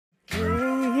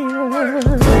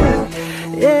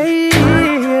Yeah,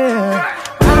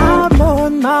 I'm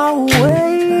on my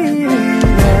way.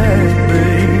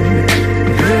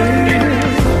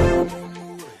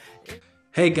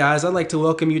 Hey guys, I'd like to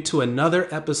welcome you to another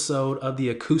episode of the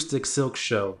Acoustic Silk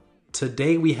Show.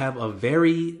 Today we have a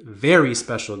very, very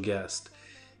special guest.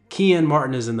 Keeyen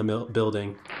Martin is in the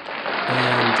building,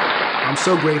 and I'm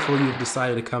so grateful you've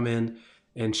decided to come in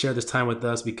and share this time with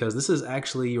us because this is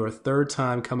actually your third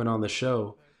time coming on the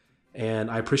show,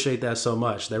 and I appreciate that so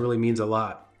much. That really means a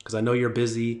lot because I know you're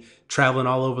busy traveling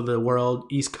all over the world,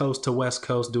 East Coast to West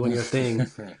Coast, doing your thing.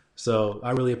 So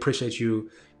I really appreciate you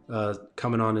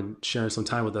coming on and sharing some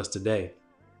time with us today.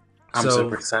 I'm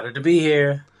super excited to be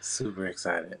here. Super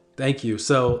excited. Thank you.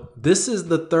 So this is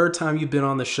the third time you've been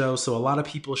on the show, so a lot of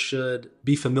people should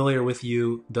be familiar with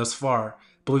you thus far.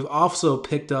 But we've also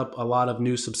picked up a lot of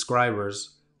new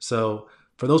subscribers. So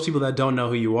for those people that don't know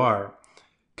who you are,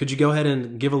 could you go ahead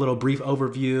and give a little brief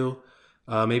overview,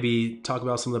 maybe talk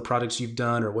about some of the projects you've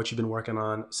done or what you've been working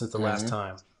on since the last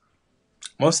time?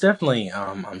 Most definitely.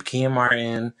 I'm Keeyen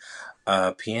Martin,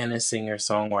 a pianist, singer,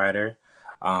 songwriter.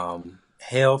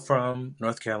 Hail from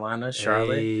North Carolina,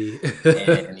 Charlotte.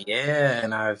 Hey.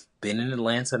 And I've been in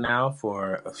Atlanta now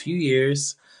for a few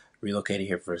years, relocated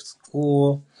here for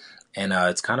school, and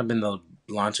it's kind of been the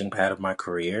launching pad of my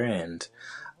career. And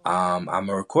I'm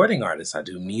a recording artist. I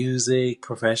do music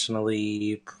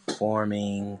professionally,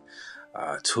 performing,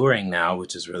 touring now,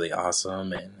 which is really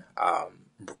awesome, and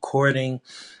recording.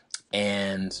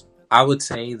 And I would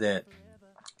say that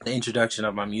the introduction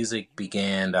of my music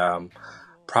began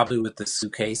probably with the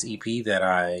Suitcase EP that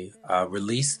I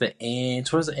released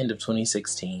towards the end of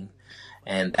 2016,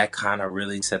 and that kind of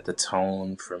really set the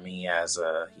tone for me as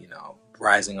a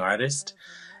rising artist.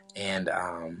 And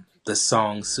the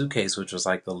song Suitcase, which was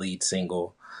like the lead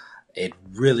single, it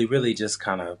really just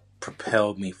kind of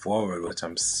propelled me forward, which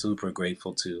I'm super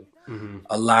grateful to.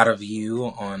 A lot of you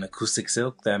on Acoustic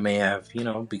Silk that may have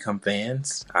become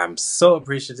fans. I'm so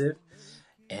appreciative.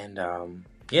 And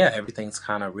everything's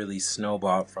kind of really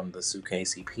snowballed from the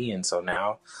Suitcase EP. And so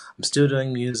now I'm still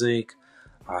doing music.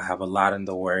 I have a lot in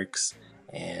the works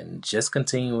and just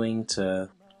continuing to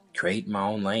create my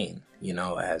own lane,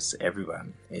 as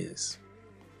everyone is.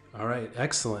 All right.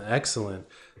 Excellent.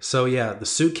 So yeah, the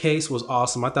Suitcase was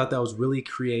awesome. I thought that was really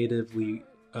creatively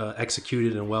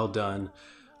executed and well done.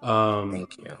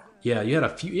 Thank you. Yeah, you had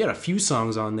a few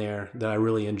songs on there that I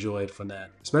really enjoyed from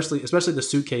that, especially the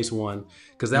Suitcase one,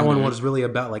 because that one was really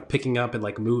about like picking up and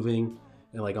like moving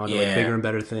and like onto like bigger and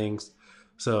better things.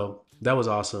 So that was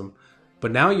awesome.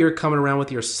 But now you're coming around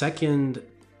with your second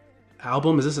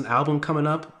album. Is this an album coming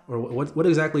up, or what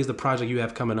exactly is the project you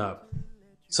have coming up?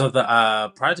 So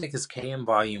the project is Keeyen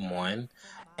Volume 1,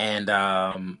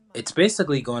 and it's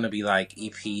basically going to be like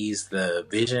EPs. The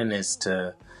vision is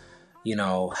to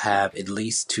have at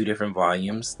least 2 different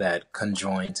volumes that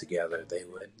conjoined together. They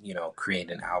would, create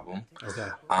an album. Okay.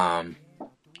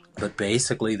 But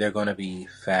basically they're going to be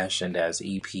fashioned as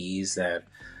EPs that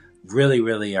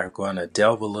really are going to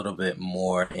delve a little bit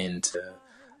more into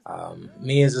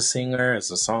me as a singer, as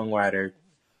a songwriter,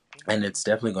 and it's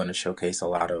definitely going to showcase a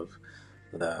lot of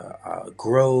the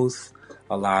growth,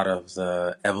 a lot of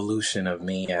the evolution of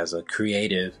me as a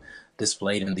creative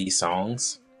displayed in these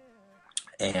songs.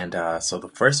 And so the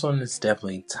first one is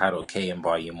definitely titled Keeyen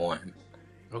Volume 1.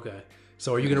 Okay.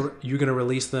 So are you gonna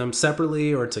release them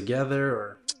separately or together,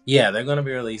 or? Yeah, they're gonna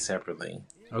be released separately.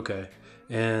 Okay.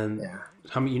 And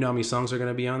how many songs are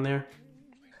gonna be on there?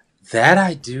 That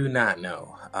I do not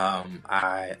know.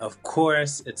 Of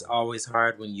course, it's always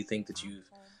hard when you think that you've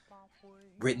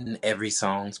written every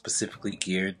song specifically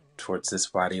geared towards this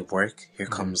body of work. Here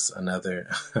comes another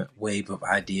wave of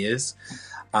ideas.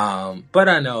 But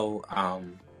I know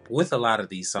with a lot of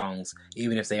these songs,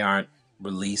 even if they aren't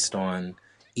released on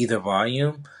either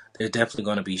volume, they're definitely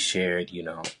going to be shared,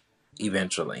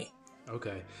 eventually.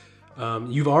 Okay.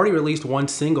 You've already released one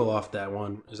single off that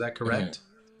one. Is that correct?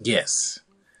 Yes.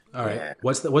 All right. Yeah.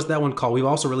 What's that one called? We've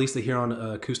also released it here on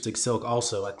Acoustic Silk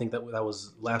also. I think that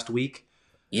was last week.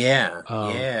 Yeah.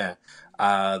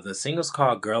 The single's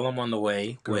called Girl, I'm on the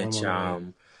Way, which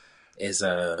is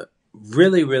a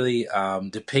really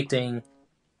depicting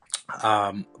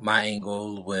my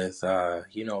angle with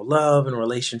love and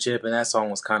relationship, and that song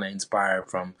was kind of inspired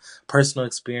from personal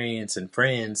experience and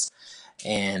friends,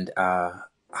 and I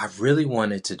really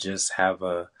wanted to just have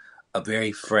a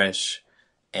very fresh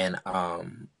and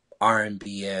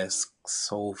R&B-esque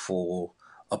soulful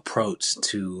approach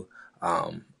to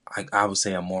I would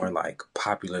say a more like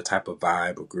popular type of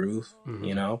vibe or groove,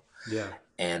 Yeah.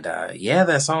 And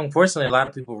that song, fortunately, a lot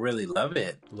of people really love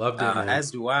it. Loved it,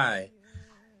 as do I.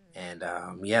 And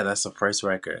yeah, that's the first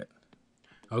record.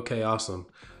 Okay, awesome.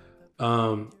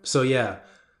 So yeah,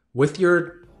 with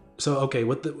your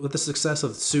with the success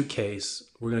of Suitcase,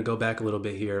 we're gonna go back a little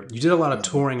bit here. You did a lot of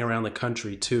touring around the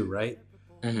country too, right?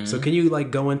 So Mm-hmm. can you like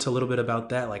go into a little bit about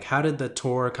that? Like, how did the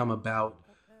tour come about?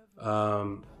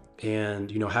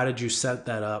 And how did you set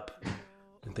that up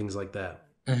and things like that?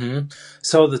 Mm-hmm.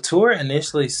 So the tour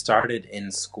initially started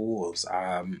in schools.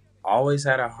 Always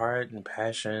had a heart and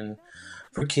passion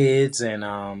for kids,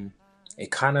 and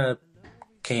it kind of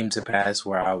came to pass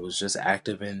where I was just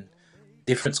active in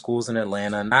different schools in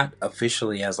Atlanta, not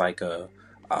officially as like a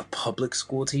public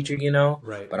school teacher,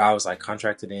 Right. but I was like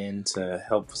contracted in to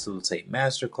help facilitate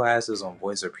master classes on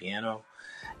voice or piano.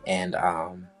 And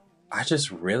I just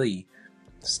really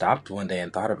stopped one day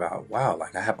and thought about, wow,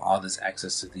 like I have all this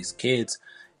access to these kids.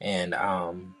 And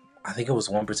I think it was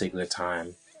one particular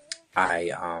time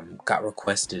I got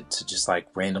requested to just like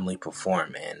randomly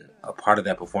perform, and a part of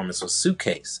that performance was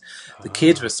Suitcase. The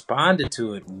kids Ah, responded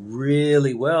to it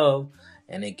really well,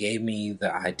 and it gave me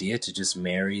the idea to just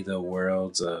marry the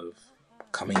worlds of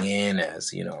coming in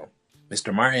as,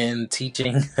 Mr. Martin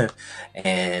teaching,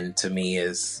 and to me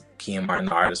as Keeyen Martin,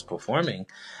 the artist performing.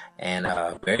 And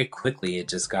very quickly, it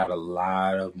just got a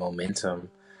lot of momentum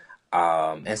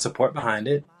and support behind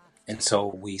it. And so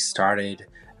we started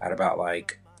at about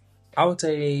like, I would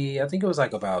say, I think it was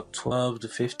like about 12 to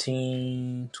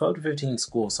 15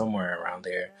 schools, somewhere around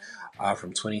there,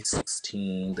 from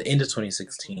 2016, the end of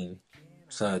 2016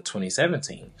 to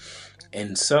 2017.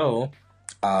 And so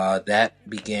that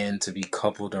began to be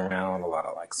coupled around a lot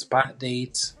of like spot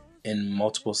dates in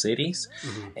multiple cities.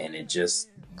 mhm. And it just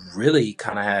really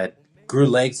kind of had grew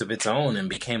legs of its own and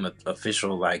became an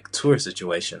official like tour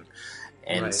situation.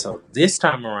 And Right. so this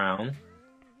time around,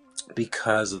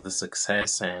 because of the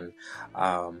success and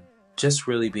just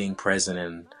really being present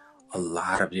in a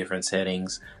lot of different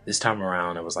settings. This time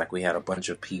around, it was like we had a bunch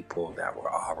of people that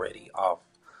were already off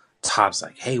tops,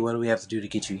 like, hey, what do we have to do to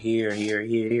get you here, here,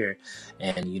 here, here?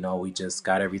 And, we just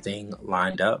got everything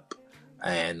lined up.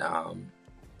 And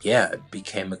yeah, it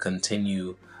became a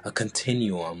continuum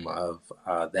of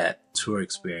that tour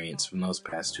experience from those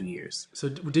past 2 years. So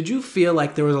did you feel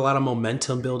like there was a lot of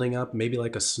momentum building up, maybe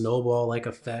like a snowball like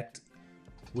effect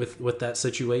with that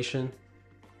situation?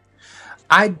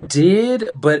 I did,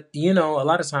 but a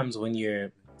lot of times when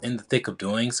you're in the thick of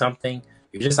doing something,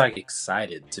 you're just like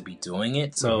excited to be doing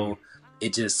it. Hmm. So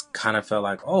it just kind of felt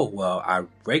like, oh, well, I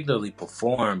regularly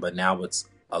perform, but now it's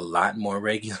a lot more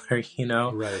regular.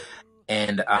 Right.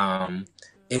 And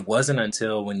it wasn't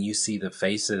until when you see the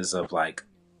faces of like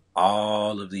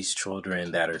all of these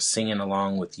children that are singing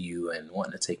along with you and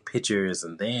wanting to take pictures,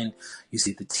 and then you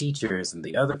see the teachers and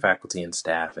the other faculty and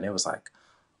staff, and it was like,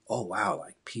 oh wow,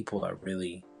 like people are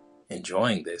really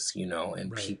enjoying this, and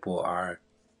Right. people are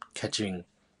catching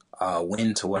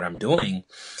wind to what I'm doing,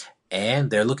 and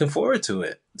they're looking forward to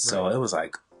it. So Right. it was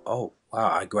like, oh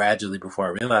wow, I gradually, before I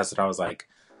realized it, I was like,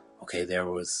 okay,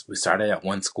 we started at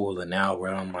one school and now we're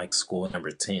on like school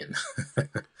number 10.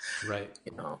 Right.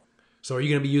 you know. So are you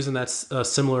going to be using that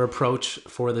similar approach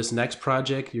for this next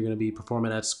project? You're going to be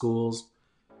performing at schools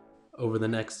over the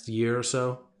next year or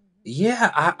so? Yeah,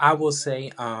 I will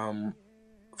say,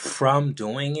 from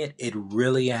doing it, it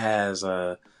really has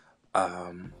a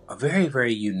very,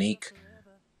 very unique,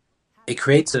 it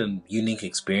creates a unique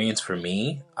experience for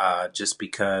me, just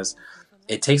because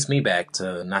it takes me back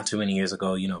to not too many years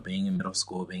ago, being in middle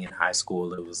school, being in high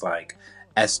school. It was like,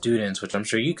 as students, which I'm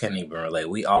sure you can even relate,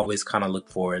 we always kind of look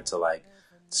forward to like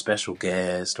special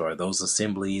guests or those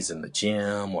assemblies in the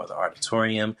gym or the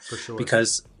auditorium, For sure.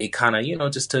 because it kind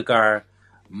of, just took our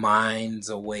minds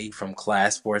away from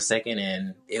class for a second,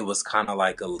 and it was kind of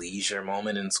like a leisure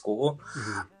moment in school.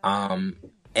 Hmm. Um,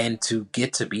 and to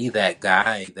get to be that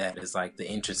guy that is like the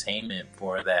entertainment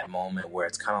for that moment, where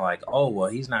it's kind of like, oh, well,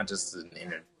 he's not just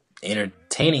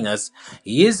entertaining us,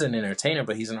 he is an entertainer,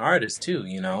 but he's an artist too,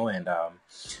 and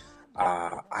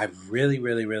I really,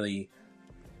 really, really,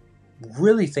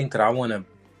 really think that I want to,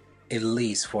 at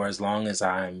least for as long as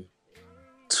I'm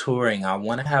touring, I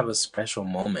want to have a special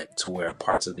moment to where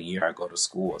parts of the year I go to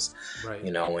schools, Right.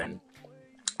 and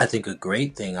I think a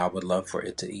great thing, I would love for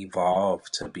it to evolve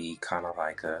to be kind of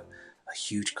like a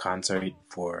huge concert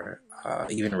for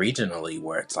even regionally,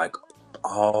 where it's like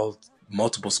all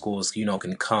multiple schools,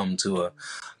 can come to a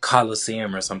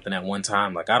coliseum or something at one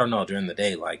time. Like, I don't know, during the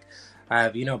day, like I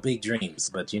have, big dreams,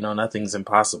 but nothing's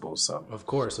impossible. So Of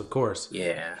course. Of course.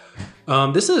 yeah.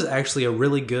 This is actually a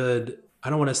really good, I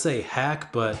don't want to say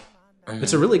hack, but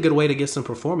it's a Hmm. really good way to get some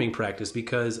performing practice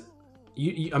because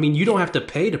I mean, you don't have to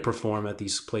pay to perform at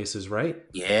these places, right?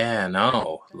 Yeah,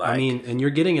 no, I like, mean, and you're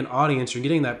getting an audience, you're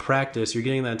getting that practice, you're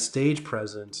getting that stage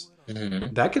presence.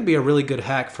 mhm. That could be a really good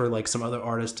hack for like some other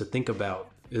artists to think about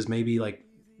is maybe like,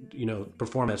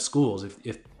 perform at schools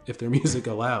if their music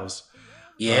allows. Uh,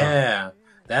 Yeah,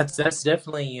 that's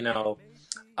definitely,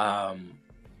 um,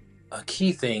 a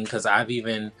key thing because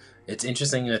it's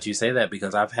interesting that you say that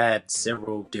because I've had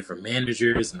several different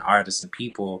managers and artists and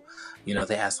people,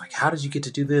 they ask like, how did you get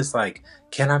to do this? Like,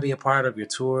 can I be a part of your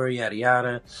tour? Yada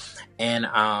yada. And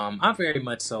I'm very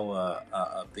much so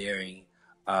a very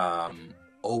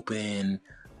open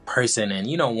person and,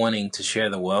 wanting to share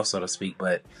the wealth, so to speak.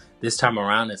 But this time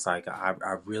around, it's like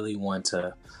I really want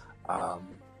to, um,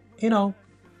 you know,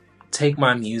 take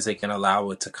my music and allow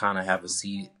it to kind of have a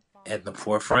seat at the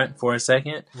forefront for a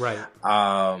second. right.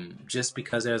 Just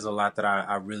because there's a lot that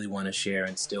I really want to share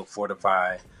and still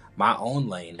fortify my own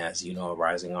lane as, a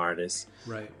rising artist.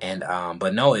 Right. And,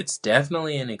 but no, it's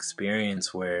definitely an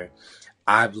experience where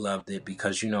I've loved it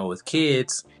because, with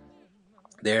kids,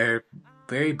 they're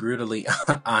very brutally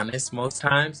honest most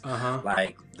times. Uh-huh.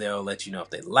 Like they'll let you know if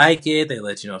they like it, they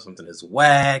let you know if something is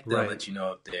whack, they'll Right. let you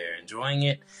know if they're enjoying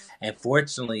it. And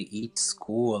fortunately, each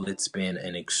school it's been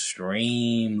an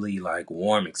extremely like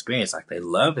warm experience. Like they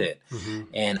love it. Hmm.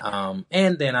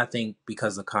 And then I think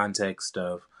because the context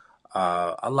of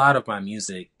a lot of my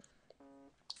music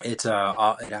it's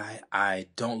I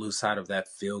don't lose sight of that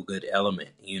feel good element,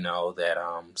 that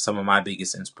some of my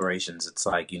biggest inspirations it's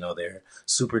like, they're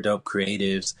super dope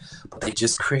creatives, but they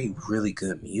just create really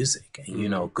good music.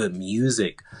 And Hmm. good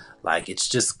music, like it's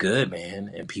just good,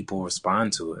 man, and people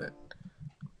respond to it.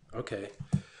 Okay.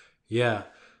 Yeah.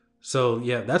 So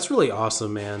yeah, that's really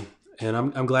awesome, man. And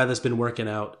I'm glad that's been working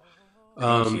out.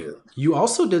 Thank you. You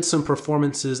also did some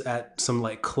performances at some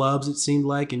like clubs, it seemed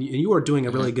like, and you were doing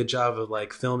a really Hmm. good job of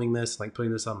like filming this, like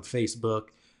putting this on Facebook.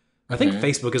 I think Hmm.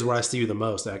 Facebook is where I see you the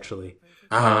most, actually.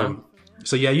 Uh-huh. Um,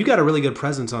 so yeah, you got a really good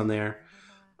presence on there.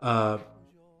 Uh,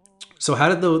 so how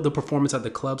did the performance at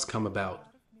the clubs come about?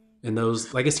 And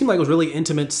those, like, it seemed like it was really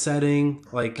intimate setting.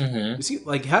 Like, Hmm. it seemed,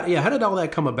 like, how did all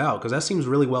that come about? Because that seems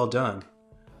really well done.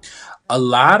 A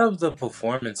lot of the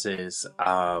performances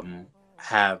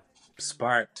have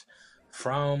sparked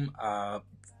from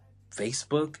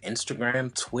Facebook,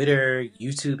 Instagram, Twitter,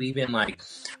 YouTube, even. Like,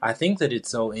 I think that it's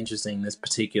so interesting, this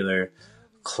particular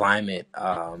climate,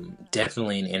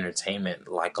 definitely in entertainment.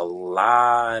 Like, a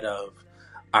lot of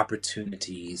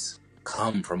opportunities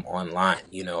come from online,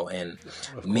 and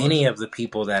Of many course. of the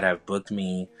people that have booked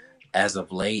me as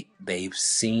of late, they've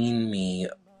seen me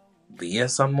via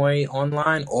some way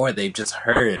online or they've just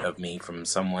heard of me from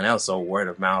someone else, so word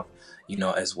of mouth,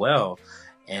 as well.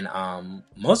 And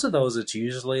most of those it's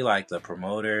usually like the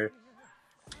promoter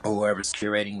or whoever's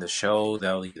curating the show.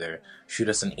 They'll either shoot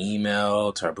us an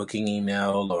email to our booking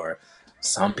email, or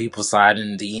some people slide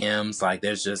in DMs. Like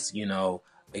there's just,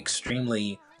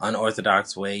 extremely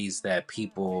unorthodox ways that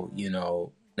people,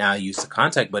 now use to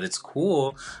contact. But it's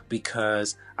cool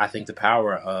because I think the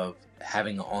power of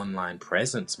having an online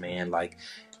presence, man, like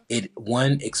it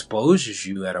one exposes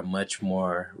you at a much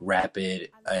more rapid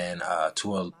and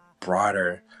to a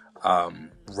broader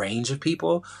range of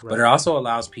people, but it Right. also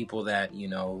allows people that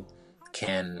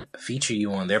can feature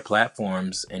you on their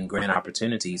platforms and grant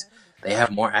opportunities. They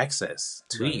have more access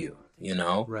to Right. you,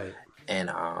 Right.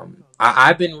 and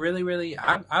I've been really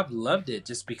I've loved it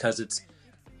just because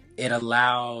it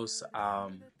allows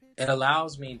it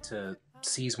allows me to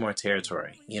seize more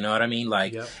territory. You know what I mean?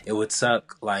 Like Yep. it would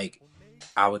suck like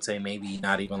I would say maybe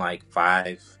not even like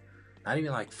 5,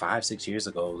 6 years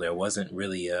ago, there wasn't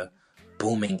really a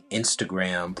booming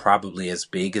Instagram probably as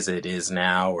big as it is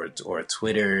now, or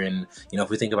Twitter. And if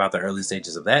we think about the early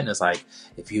stages of that, and it's like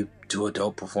if you do a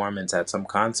dope performance at some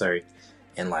concert,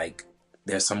 and like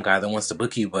there's some guy that wants to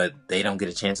book you, but they don't get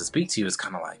a chance to speak to you, it's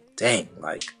kind of like, dang,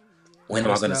 like You when am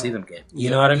I missed going to see out. them again?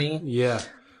 You know Yep. what I mean? Yeah.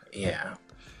 Yeah.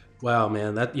 Wow,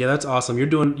 man. That's awesome. You're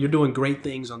doing great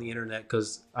things on the internet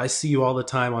because I see you all the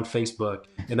time on Facebook,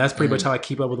 and that's pretty much Hmm. how I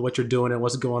keep up with what you're doing and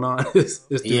what's going on is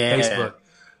through Yeah.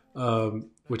 Facebook,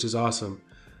 which is awesome.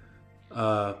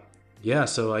 Uh, yeah.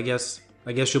 So I guess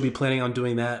you'll be planning on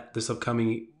doing that this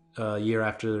upcoming year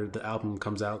after the album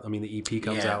comes out. I mean, the EP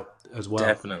comes Yeah. out as well.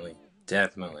 Definitely.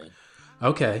 Definitely.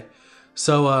 Okay.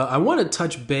 So I want to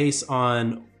touch base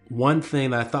on one thing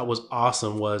that I thought was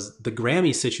awesome was the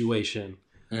Grammy situation.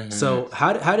 Hmm. So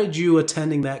how did you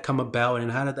attending that come about,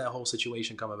 and how did that whole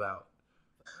situation come about?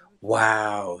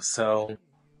 Wow. So,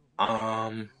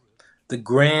 um, the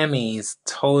Grammys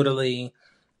totally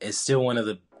is still one of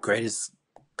the greatest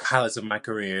highlights of my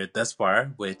career thus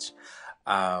far, which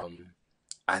um,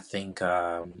 I think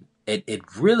it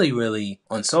really, really,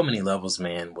 on so many levels,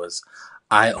 man, was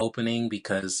eye opening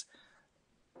because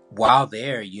while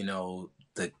there,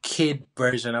 the kid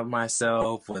version of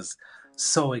myself was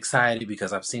so excited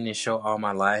because I've seen this show all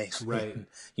my life. Right.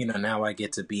 And, now I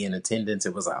get to be in attendance.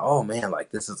 It was like, oh man,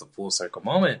 like this is a full circle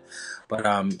moment. But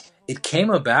it came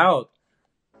about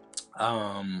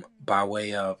by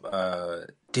way of a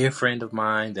dear friend of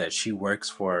mine that she works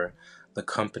for the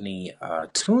company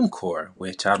TuneCore,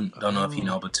 which I don't know if you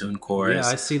know, Oh, but TuneCore yeah.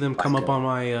 I is see them come like up on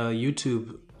my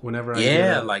YouTube whenever I get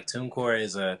yeah, a. like TuneCore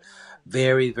is a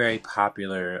very, very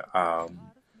popular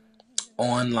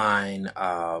online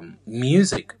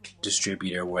music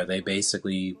distributor where they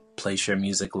basically place your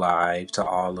music live to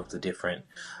all of the different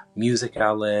music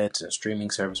outlets and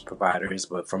streaming service providers.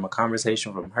 But from a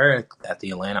conversation from her at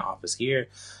the Atlanta office here,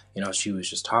 she was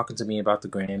just talking to me about the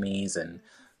Grammys and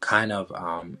kind of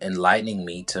enlightening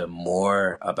me to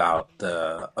more about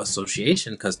the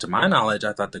association. Because to my knowledge,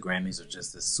 I thought the Grammys were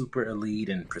just this super elite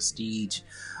and prestige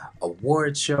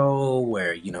award show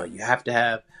where you have to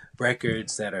have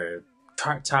records that are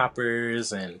chart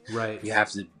toppers and Right. you have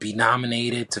to be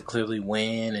nominated to clearly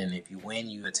win, and if you win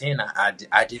you attend.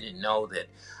 I didn't know that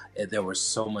there was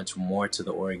so much more to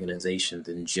the organization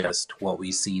than just what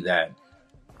we see that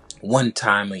one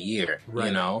time a year,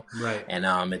 Right. Right. and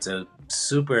it's a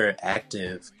super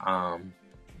active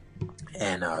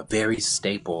and very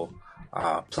staple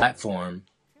platform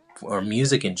or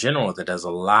music in general that does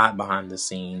a lot behind the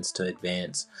scenes to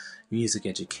advance music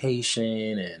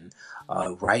education and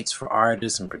rights for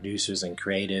artists and producers and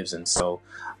creatives. And so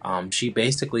she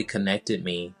basically connected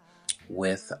me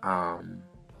with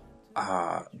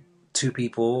uh, two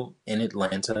people in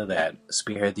Atlanta that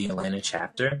spearhead the Atlanta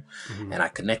chapter. Mhm. And I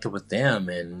connected with them,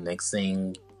 and next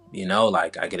thing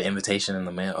like I get an invitation in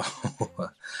the mail,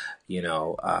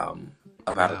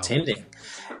 about Wow. attending.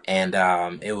 And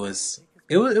it was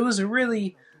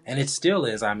really, and it still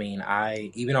is. I mean,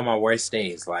 I even on my worst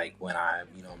days, like when I'm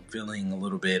feeling a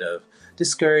little bit of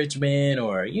discouragement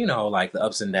or like the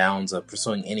ups and downs of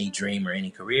pursuing any dream or any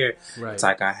career, it's Right.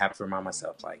 like I have to remind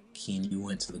myself, like, Keeyen, you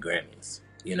went to the Grammys.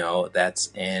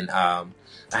 That's, and I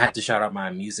have to shout out my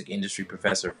music industry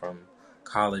professor from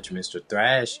college, Mr.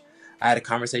 Thrash. I had a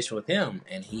conversation with him,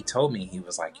 and he told me, he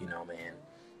was like, man,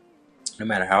 no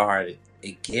matter how hard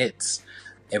it gets,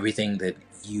 everything that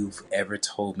you've ever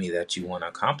told me that you want to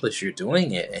accomplish, you're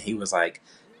doing it. And he was like,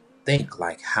 think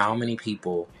like how many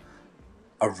people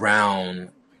around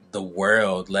the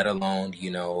world, let alone,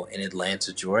 in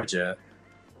Atlanta, Georgia,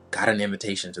 got an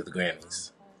invitation to the Grammys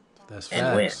That's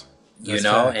and went, facts. That's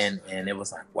facts. and it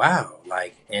was like, wow.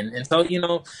 Like, and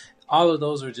so, all of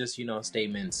those are just,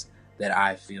 statements that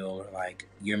I feel are like,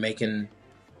 you're making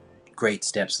great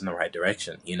steps in the right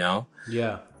direction.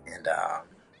 Yeah. And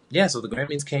yeah, so the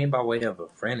Grammys came by way of a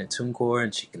friend at TuneCore,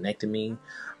 and she connected me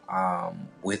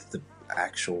with the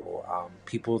actual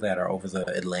people that are over the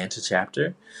Atlanta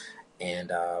chapter.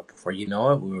 And before you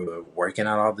know it, we were working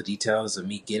out all the details of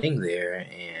me getting there,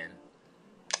 and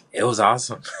it was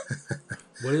awesome.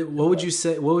 What would you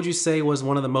say? What would you say was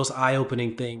one of the most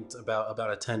eye-opening things about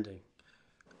attending?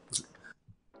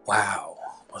 Wow.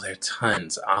 Well, there are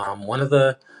tons. One of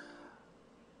the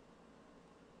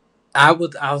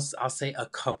I'll say a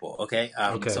couple. Okay.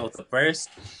 Okay. So the first,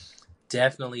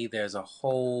 definitely, there's a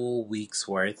whole week's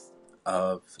worth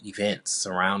of events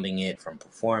surrounding it, from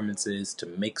performances to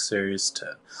mixers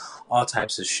to all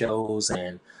types of shows.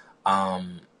 And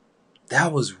um,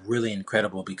 that was really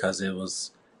incredible because it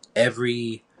was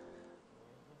every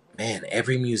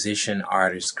every musician,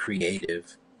 artist,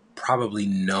 creative, probably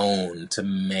known to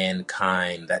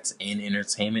mankind that's in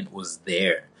entertainment was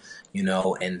there,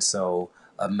 and so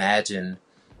imagine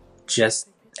just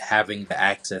having the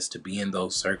access to be in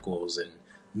those circles and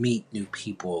meet new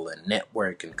people and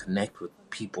network and connect with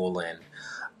people. And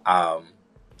um,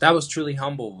 that was truly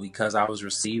humble because I was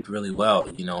received really well,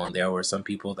 and there were some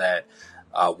people that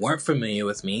weren't familiar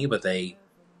with me, but they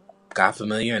got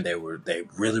familiar, and they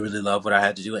really, really loved what I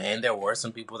had to do. And there were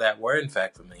some people that were in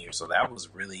fact familiar, so that was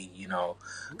really,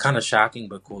 kind of shocking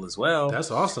but cool as well.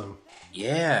 That's awesome.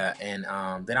 Yeah. And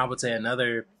then I would say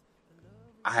another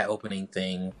eye-opening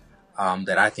thing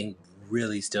that I think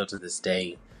really still to this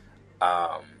day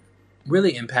um,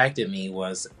 really impacted me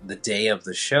was the day of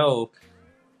the show,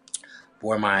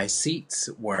 where my seats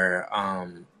were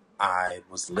I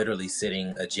was literally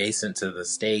sitting adjacent to the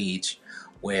stage,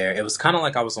 where it was kind of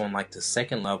like I was on like the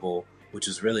second level, which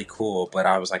was really cool, but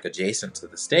I was like adjacent to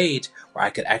the stage where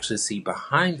I could actually see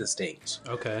behind the stage.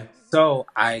 Okay. So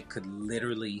I could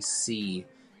literally see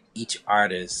each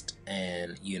artist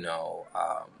and,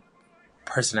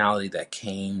 personality that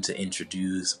came to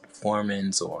introduce a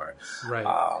performance or Right.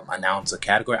 announce a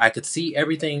category. I could see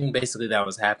everything basically that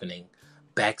was happening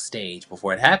backstage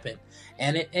before it happened,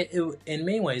 and it in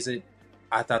many ways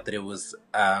I thought that it was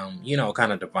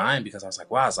kind of divine, because I was like,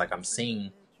 wow, it's like I'm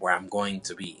seeing where I'm going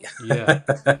to be. Yeah.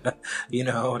 You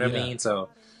know what I Yeah. mean? So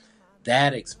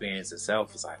that experience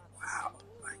itself was like, wow,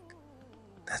 like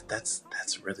that's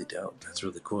really dope. That's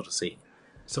really cool to see.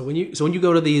 So when you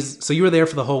go to these, so you were there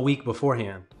for the whole week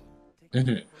beforehand.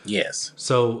 Yes.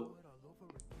 So,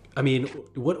 I mean,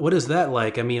 what is that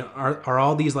like? I mean, are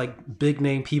all these like big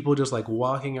name people just like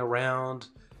walking around,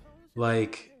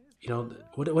 like,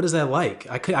 what is that like?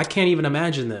 I can't even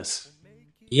imagine this.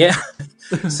 Yeah.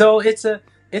 So it's a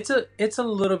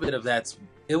little bit of that.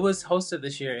 It was hosted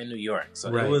this year in New York,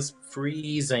 so Right. it was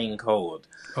freezing cold.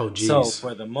 Oh, geez. So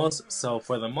for the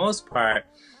most part,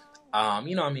 I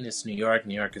mean, it's New York.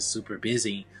 New York is super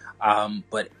busy.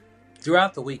 But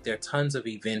throughout the week, there are tons of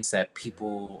events that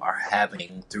people are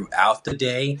having throughout the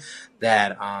day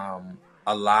that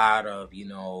a lot of,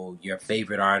 your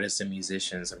favorite artists and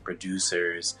musicians and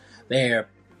producers, they're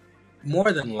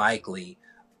more than likely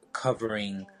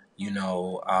covering,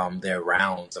 their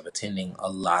rounds of attending a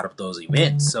lot of those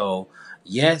events. So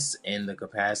yes, in the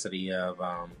capacity of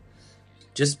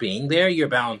just being there, you're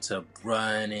bound to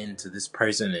run into this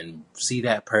person and see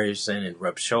that person and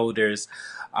rub shoulders.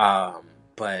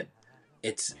 But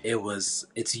it's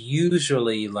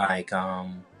usually like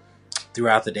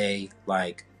throughout the day,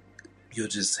 like you'll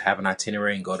just have an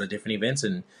itinerary and go to different events,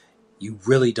 and you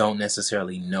really don't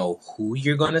necessarily know who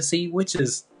you're going to see, which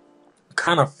is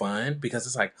kind of fun, because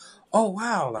it's like, oh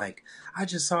wow, like I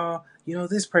just saw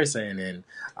this person, and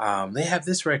they have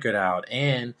this record out.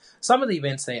 And some of the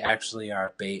events, they actually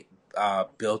are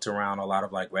built around a lot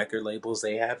of like record labels.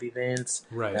 They have events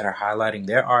Right. that are highlighting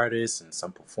their artists, and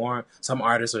some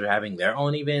artists are having their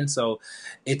own events. So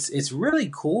it's really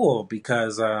cool,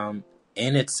 because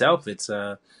in itself it's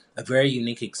a very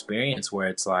unique experience, where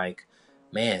it's like,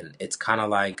 man, it's kind of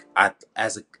like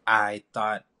I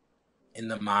thought in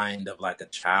the mind of like a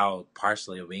child,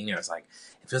 partially of being there, it's like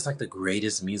it feels like the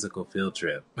greatest musical field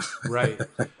trip. Right.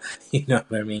 You know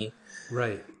what I mean?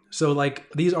 Right. So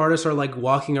like these artists are like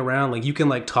walking around, like you can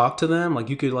like talk to them, like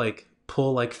you could like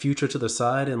pull like Future to the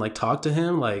side and like talk to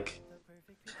him, like.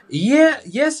 Yeah,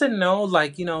 yes and no.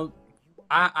 Like,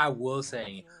 I will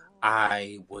say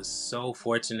I was so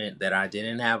fortunate that I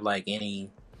didn't have like any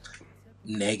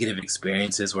negative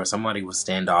experiences where somebody was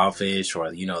standoffish,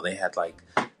 or they had like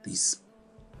these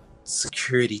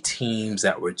security teams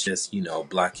that were just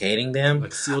blockading them,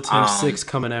 Like SEAL Team 6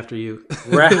 coming after you.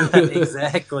 right.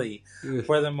 Exactly.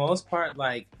 For the most part,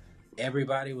 like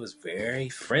everybody was very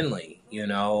friendly.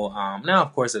 Now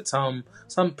of course at some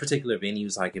particular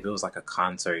venues, like if it was like a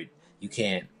concert, you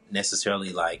can't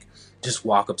necessarily like just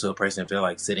walk up to a person if they're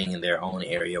like sitting in their own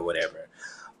area or whatever.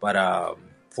 But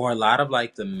for a lot of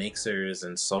like the mixers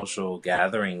and social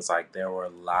gatherings, like there were a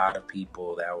lot of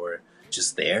people that were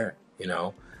just there,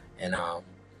 and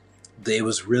it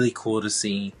was really cool to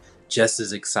see. Just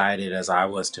as excited as I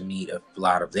was to meet a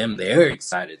lot of them, they're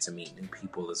excited to meet new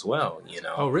people as well.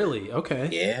 Oh, really? Okay.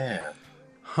 Yeah.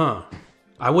 Huh.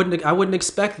 I wouldn't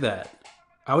expect that.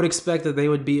 I would expect that they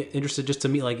would be interested just to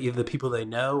meet like either the people they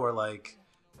know, or like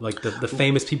the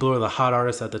famous people or the hot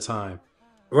artists at the time.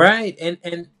 Right.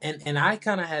 And I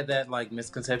kind of had that like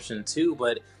misconception too,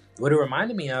 but what it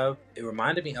reminded me of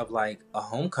like a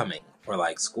homecoming for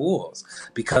like schools,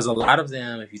 because a lot of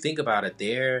them, if you think about it,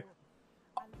 they're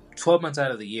 12 months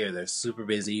out of the year, they're super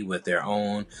busy with their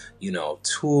own,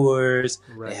 tours.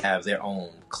 Right. They have their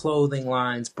own clothing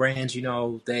lines, brands,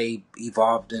 they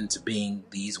evolved into being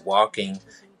these walking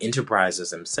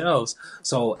enterprises themselves.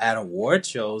 So at award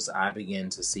shows, I began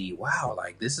to see, wow,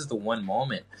 like this is the one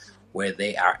moment where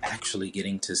they are actually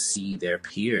getting to see their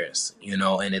peers,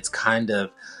 and it's kind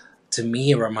of, to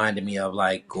me, it reminded me of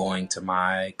like going to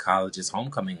my college's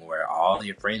homecoming, where all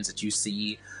your friends that you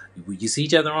see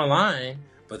each other online,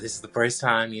 but this is the first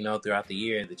time, throughout the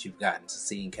year that you've gotten to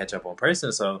see and catch up in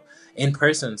person.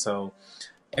 So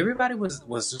everybody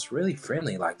was just really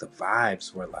friendly. Like the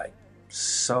vibes were like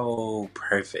so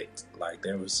perfect. Like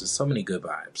there was just so many good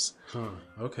vibes. Huh.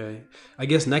 Okay. I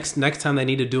guess next time they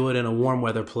need to do it in a warm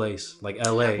weather place like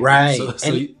LA. Right.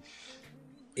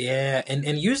 Yeah.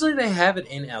 And usually they have it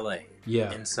in LA.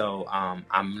 Yeah. And so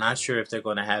I'm not sure if they're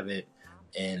going to have it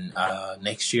in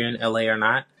next year in LA or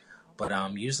not.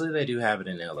 But usually they do have it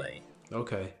in LA.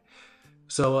 Okay.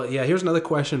 So here's another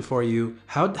question for you.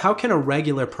 How can a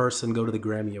regular person go to the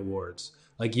Grammy Awards?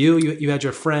 Like you had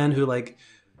your friend who like,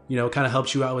 kind of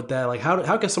helps you out with that. Like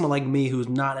how can someone like me who's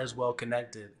not as well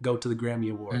connected go to the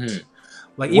Grammy Awards? Mm-hmm.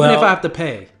 Like, even if I Well, have to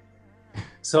pay.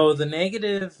 so the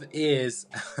negative is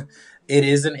it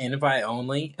is an invite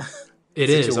only It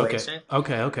is. Okay. situation.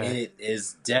 Okay. Okay. It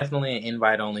is definitely an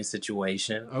invite only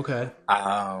situation. Okay.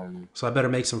 Um, So I better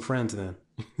make some friends then.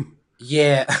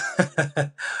 yeah,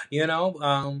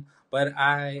 but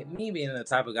me being the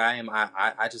type of guy I am,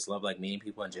 I just love like meeting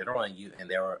people in general.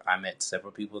 I met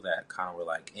several people that kind of were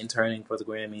like interning for the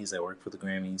Grammys, that work for the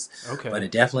Grammys, but Okay.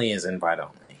 it definitely is invite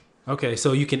only. Okay.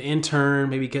 So you can intern,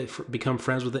 maybe become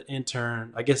friends with an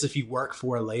intern. I guess if you work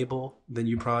for a label, then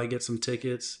you probably get some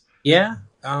tickets. Yeah,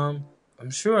 I'm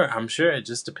sure it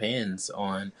just depends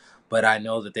on, but I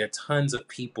know that there are tons of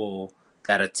people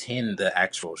that attend the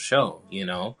actual show,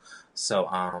 so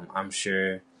I'm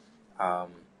sure um,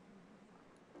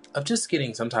 of just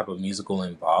getting some type of musical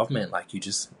involvement. Like you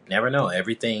just never know,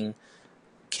 everything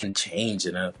can change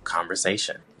in a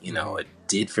conversation. Hmm. It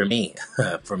did for me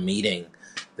from meeting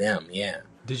them. Yeah,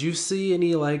 Did you see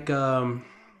any any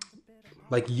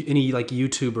like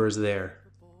YouTubers there?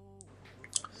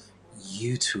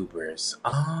 YouTubers.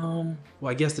 Well,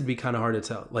 I guess it'd be kind of hard to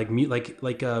tell. Like me,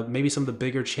 maybe some of the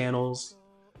bigger channels.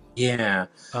 Yeah,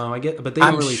 I get, but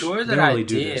I'm sure they that don't I really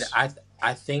do did. this.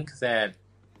 I think that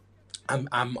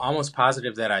I'm almost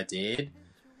positive that I did.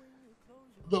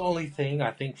 The only thing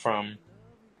I think from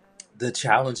the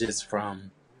challenges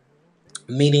from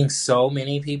meeting so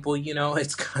many people,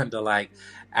 it's kind of like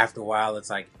after a while, it's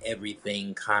like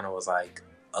everything kind of was like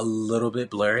a little bit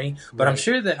blurry. But I'm Right.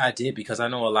 sure that I did because I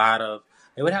know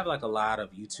they would have like a lot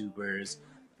of YouTubers,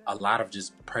 a lot of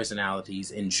just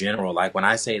personalities in general. Like when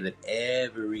I say that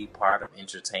every part of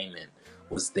entertainment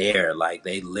was there, like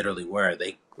they literally were.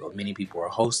 Many people were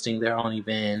hosting their own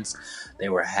events. They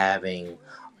were having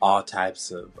all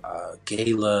types of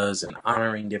galas and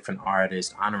honoring different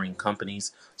artists, honoring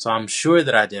companies. So I'm sure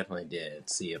that I definitely did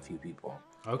see a few people.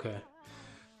 Okay.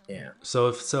 Yeah, So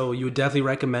if so, you would definitely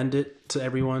recommend it to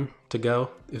everyone to go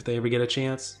if they ever get a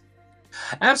chance.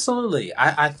 absolutely.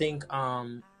 I think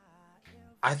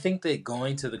that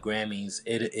going to the Grammys,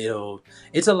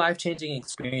 it's a life changing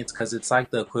experience because it's like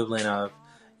the equivalent of,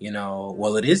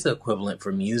 well, it is the equivalent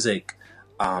for music,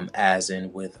 as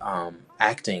in with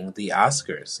acting, the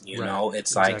Oscars. Right.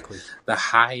 It's like Exactly. the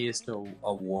highest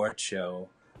award show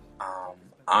um,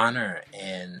 honor,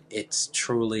 and it's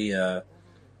truly a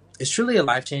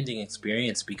life changing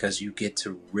experience because you get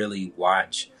to really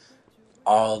watch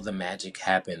all the magic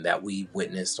happen that we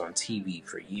witnessed on TV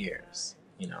for years.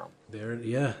 There.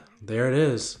 Yeah. There it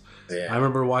is. I Yeah.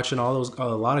 remember watching a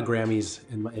lot of Grammys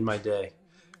in my day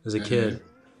as a Hmm. kid.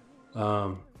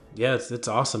 Um, yeah, it's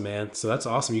awesome, man. So that's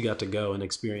awesome. You got to go and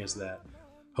experience that.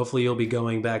 Hopefully, you'll be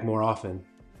going back more often.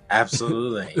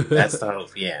 Absolutely. That's the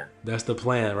hope. Yeah. That's the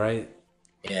plan, right?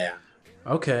 Yeah.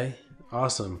 Okay,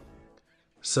 awesome.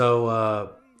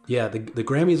 So, yeah, the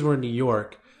Grammys were in New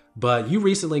York, but you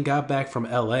recently got back from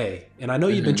LA, and I know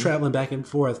you've been Hmm. traveling back and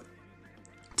forth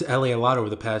to LA a lot over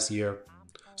the past year.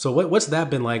 So, what's that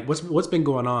been like? What's been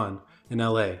going on in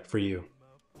LA for you?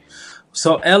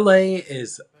 So LA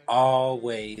is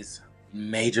always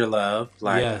major love.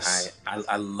 Like I, Yes, I,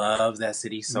 I love that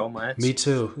city so me much.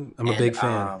 too. I'm a And big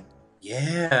fan.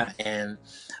 yeah, and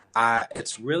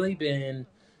it's really been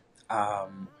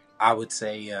I would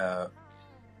say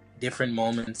different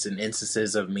moments and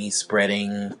instances of me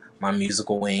spreading my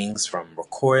musical wings from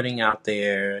recording out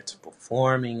there to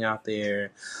performing out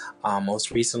there.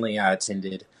 Most recently, I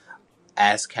attended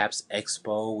ASCAP's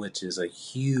Expo, which is a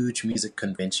huge music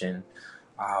convention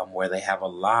where they have a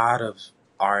lot of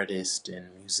artists and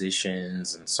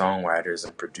musicians and songwriters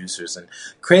and producers and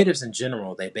creatives in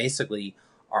general. They basically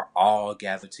are all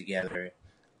gathered together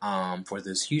for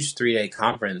this huge 3-day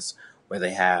conference where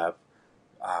they have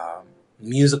um,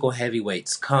 musical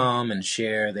heavyweights come and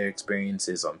share their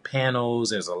experiences on panels.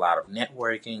 There's a lot of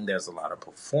networking, there's a lot of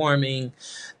performing.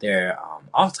 There are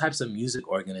all types of music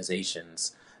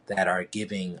organizations that are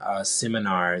giving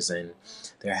seminars, and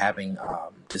they're having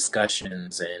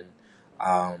discussions and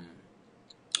um,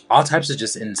 all types of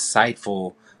just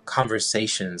insightful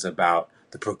conversations about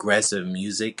the progressive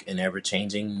music and ever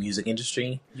changing music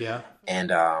industry. Yeah.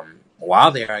 And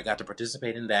while there, I got to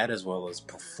participate in that as well as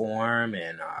perform,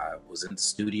 and I was in the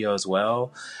studio as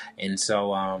well. And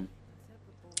so,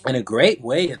 in a great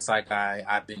way, it's like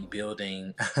I've been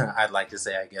building, I'd like to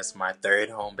say, I guess, my third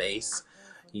home base,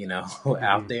 Hmm.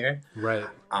 out there. Right.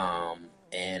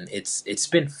 And it's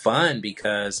been fun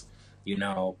because, you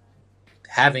know,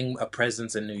 having a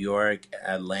presence in New York,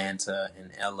 Atlanta,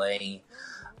 and LA,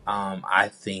 I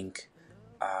think,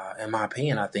 in my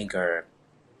opinion, I think are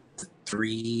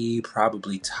three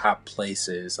probably top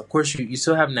places. Of course, you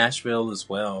still have Nashville as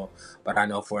well, but I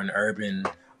know for an urban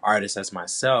artist as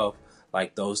myself,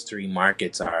 like those three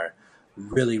markets are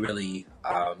really, really,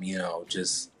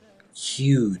 just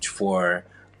huge for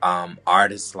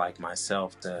artists like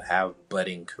myself to have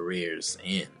budding careers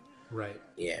in. Right.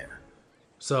 Yeah.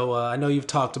 So I know you've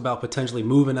talked about potentially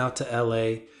moving out to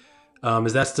LA.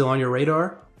 Is that still on your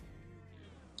radar?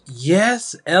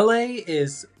 Yes, LA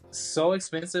is so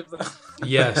expensive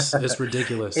Yes, though. it's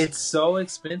ridiculous. It's so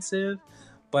expensive,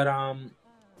 but I'm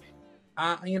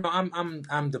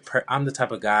the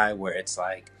type of guy where it's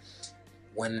like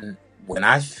when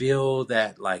I feel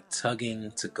that like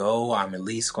tugging to go, I'm at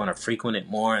least going to frequent it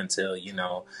more until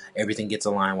everything gets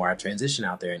aligned where I transition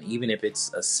out there. And even if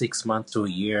it's a 6 month to a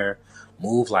year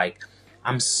move, like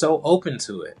I'm so open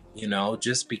to it,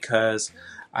 just because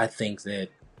I think that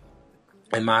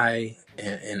in my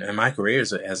career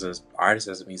as an artist,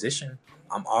 as a musician,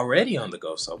 I'm already on the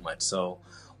go so much. So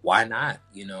why not,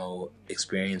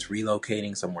 experience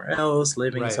relocating somewhere else,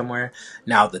 living Right. somewhere.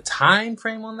 Now the time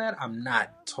frame on that, I'm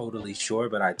not totally sure,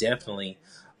 but I definitely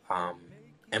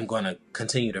am going to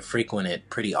continue to frequent it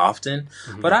pretty often.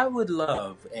 Mm-hmm. But I would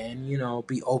love and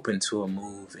be open to a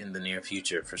move in the near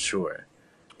future for sure.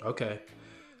 Okay.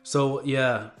 So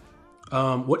yeah,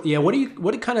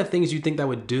 what kind of things do you think that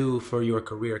would do for your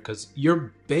career? Because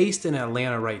you're based in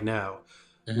Atlanta right now,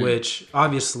 Mm-hmm. which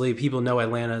obviously people know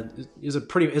Atlanta is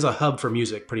a hub for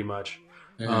music, pretty much.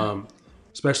 Mm-hmm.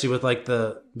 Especially with like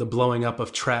the blowing up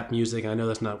of trap music. I know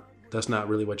that's not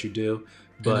really what you do,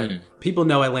 but Mm-hmm. people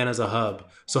know Atlanta's a hub.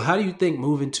 So how do you think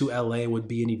moving to LA would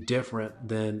be any different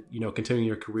than continuing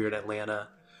your career at Atlanta,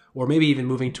 or maybe even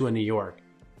moving to a New York?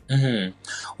 Mm-hmm.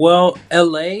 Well,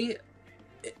 LA,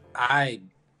 I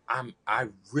I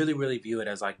really, really view it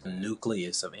as like the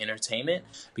nucleus of entertainment,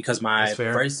 because That's my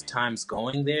fair. first times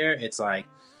going there, it's like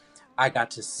I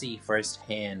got to see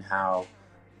firsthand how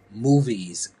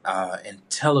movies and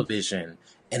television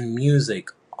and music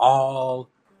all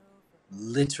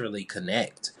literally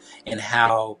connect, and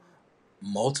how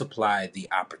multiplied the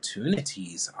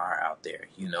opportunities are out there,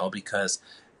 because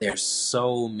there's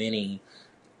so many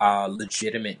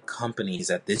legitimate companies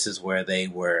that this is where they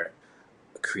were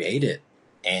created,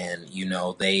 and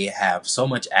they have so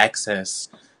much access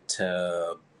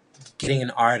to getting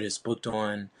an artist booked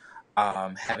on,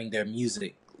 having their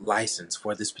music licensed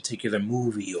for this particular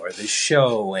movie or this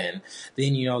show, and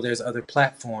then there's other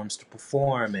platforms to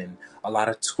perform, and a lot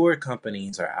of tour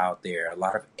companies are out there, a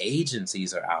lot of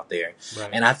agencies are out there,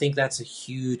 Right. and I think that's a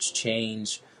huge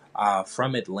change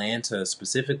from Atlanta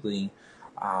specifically.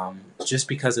 Just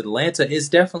because Atlanta is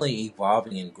definitely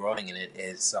evolving and growing, and it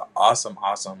is an awesome,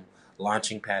 awesome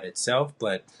launching pad itself.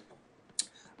 But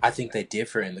I think they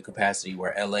differ in the capacity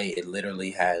where LA, it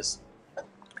literally has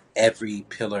every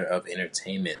pillar of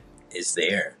entertainment is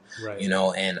there, Right.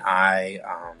 and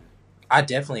I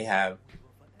definitely have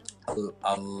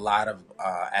a lot of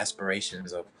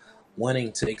aspirations of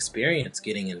wanting to experience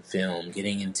getting in film,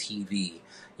 getting in TV.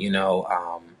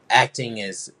 Acting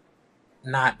is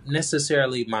not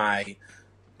necessarily my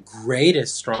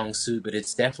greatest strong suit, but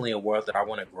it's definitely a world that I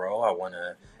want to grow. I want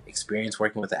to experience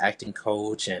working with an acting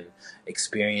coach, and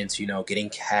experience, getting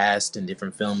cast in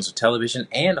different films or television,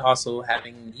 and also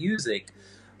having music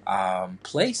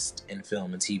placed in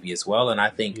film and TV as well. And I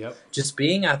think Yep. just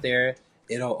being out there,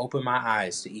 it'll open my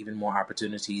eyes to even more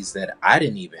opportunities that I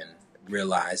didn't even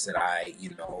realize that I,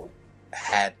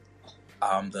 had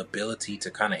the ability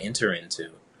to kind of enter into.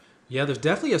 Yeah, there's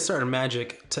definitely a certain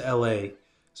magic to LA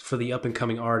for the up and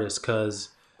coming artists, because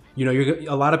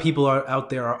a lot of people are out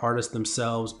there are artists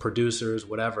themselves, producers,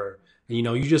 whatever. And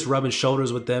you just rubbing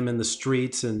shoulders with them in the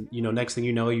streets, and next thing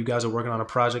you know, you guys are working on a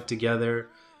project together,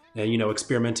 and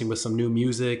experimenting with some new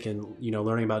music, and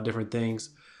learning about different things.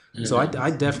 So I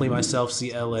definitely myself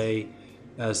see LA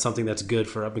as something that's good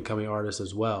for up and coming artists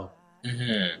as well.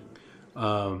 Mm-hmm.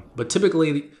 But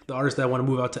typically, the artists that want to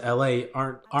move out to LA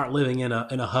aren't living in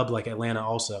a hub like Atlanta,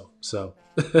 also. So,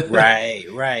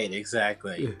 Right,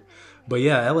 exactly. but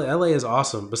yeah, LA is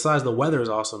awesome. Besides, the weather is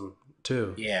awesome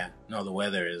too. Yeah, no, the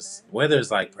weather is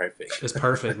like perfect. It's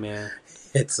perfect, man.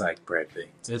 It's like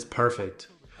perfect. It's perfect.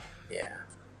 Yeah.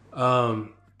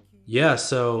 Yeah.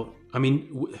 So, I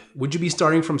mean, would you be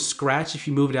starting from scratch if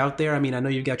you moved out there? I mean, I know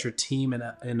you've got your team in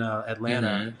Atlanta.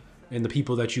 Mm-hmm. And the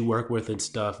people that you work with and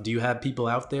stuff. Do you have people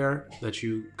out there that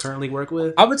you currently work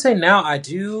with? I would say now I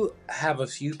do have a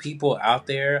few people out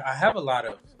there. I have a lot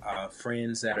of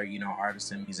friends that are,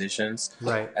 artists and musicians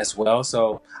Right. as well.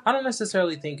 So I don't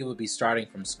necessarily think it would be starting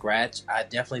from scratch. I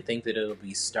definitely think that it'll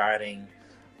be starting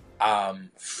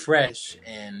fresh,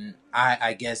 and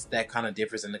I guess that kind of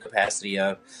differs in the capacity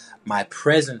of my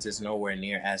presence is nowhere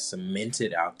near as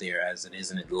cemented out there as it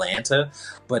is in Atlanta,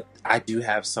 but I do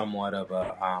have somewhat of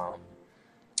a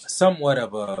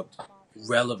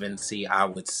relevancy, I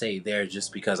would say, there,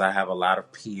 just because I have a lot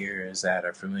of peers that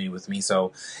are familiar with me.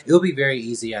 So it'll be very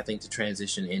easy, I think, to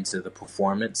transition into the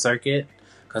performance circuit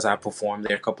because I performed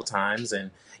there a couple times.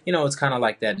 And, it's kind of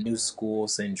like that new school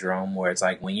syndrome where it's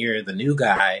like when you're the new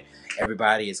guy,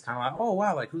 everybody is kind of like, oh,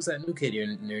 wow, like who's that new kid?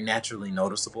 You're naturally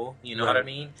noticeable. You know what I Right.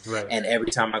 mean? Right. And every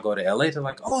time I go to LA, they're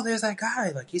like, oh, there's that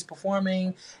guy. Like he's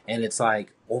performing. And it's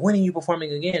like, well, when are you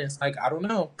performing again? It's like, I don't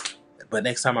know. But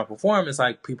next time I perform, it's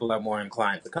like people are more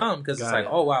inclined to come because it's Got like,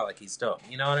 it. oh wow, like he's dope.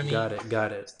 You know what I mean? Got it.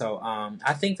 Got it. So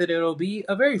I think that it'll be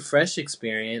a very fresh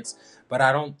experience, but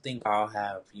I don't think I'll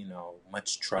have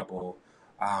much trouble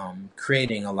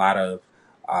creating a lot of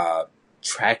uh,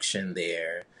 traction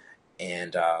there.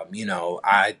 And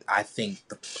I think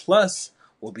the plus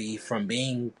will be from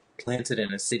being planted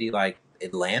in a city like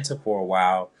Atlanta for a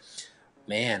while.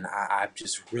 Man, I've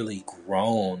just really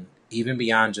grown, even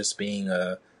beyond just being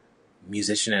a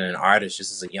musician and an artist,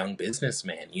 just as a young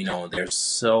businessman. There's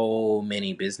so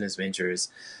many business ventures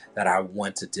that I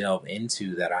want to delve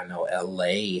into that I know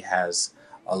LA has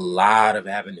a lot of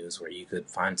avenues where you could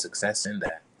find success in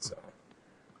that. So,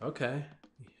 Okay.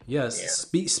 Yes.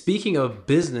 yeah. Speaking of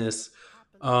business,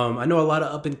 I know a lot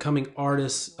of up and coming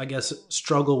artists, I guess,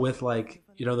 struggle with like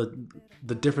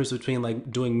the difference between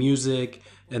like doing music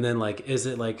and then like is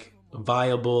it like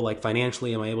viable like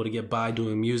financially? Am I able to get by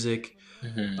doing music?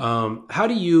 hmm How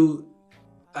do you,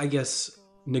 I guess,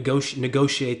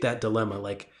 negotiate that dilemma?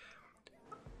 Like,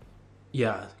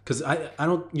 yeah, because I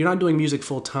don't, you're not doing music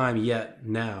full time yet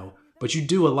now, but you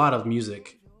do a lot of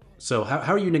music. So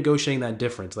how are you negotiating that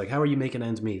difference? Like, how are you making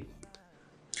ends meet?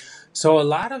 So a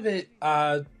lot of it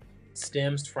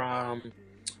stems from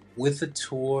with the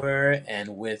tour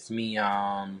and with me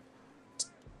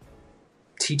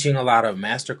teaching a lot of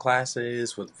master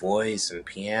classes with voice and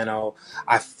piano.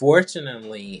 I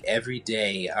fortunately every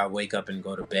day I wake up and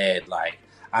go to bed like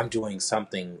I'm doing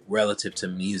something relative to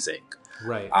music,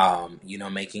 Right.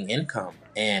 making income.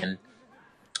 And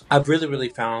I've really, really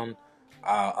found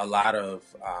a lot of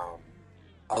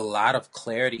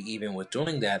clarity even with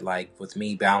doing that, like with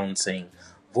me balancing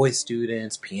voice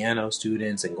students, piano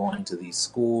students, and going to these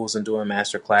schools and doing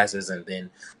master classes, and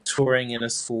then touring in a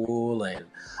school, and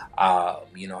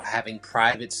having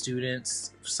private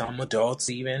students, some adults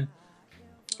even.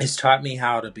 It's taught me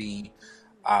how to be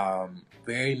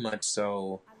very much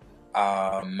so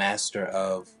master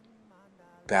of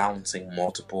balancing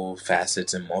multiple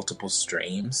facets and multiple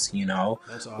streams,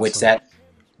 That's which awesome. that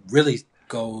really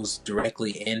goes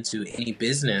directly into any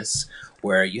business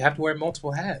where you have to wear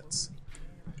multiple hats.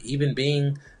 Even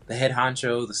being the head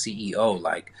honcho, the CEO,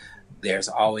 like there's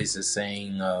always this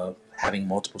saying of having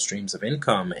multiple streams of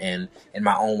income. And in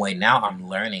my own way now, I'm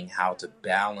learning how to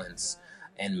balance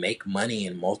and make money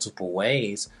in multiple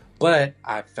ways. But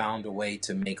I found a way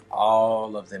to make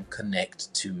all of them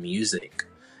connect to music,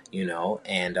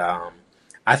 and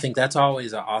I think that's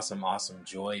always an awesome, awesome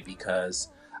joy because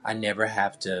I never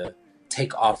have to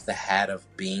take off the hat of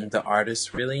being the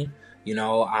artist, really.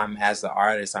 I'm as the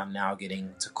artist, I'm now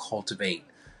getting to cultivate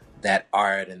that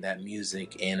art and that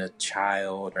music in a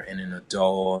child or in an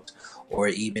adult or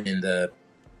even in the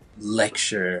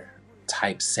lecture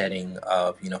type setting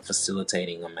of,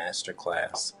 facilitating a master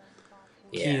class.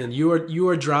 Yeah. Keeyan, you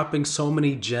are dropping so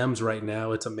many gems right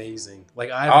now. It's amazing. Like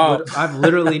Oh, I've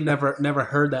literally never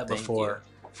heard that thank you. before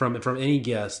from any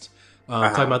guest. Talking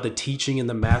Uh-huh. about the teaching in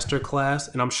the master class,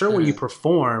 and I'm sure when you Mhm.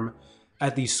 perform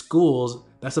at these schools,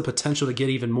 that's a potential to get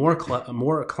even more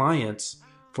clients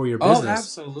for your Oh, business.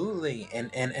 absolutely.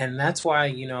 And that's why,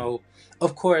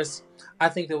 of course, I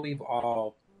think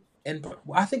that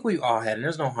I think we've all had, and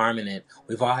there's no harm in it.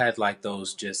 We've all had like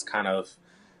those just kind of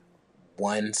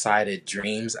one-sided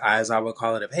dreams, as I would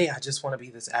call it, of hey, I just want to be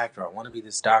this actor, I want to be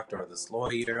this doctor or this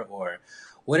lawyer or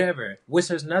whatever. Which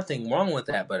there's nothing wrong with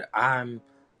that, but I'm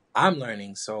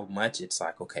learning so much. It's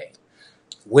like, okay,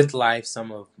 with life,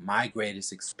 some of my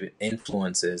greatest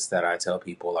influences that I tell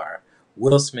people are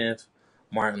Will Smith,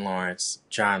 Martin Lawrence,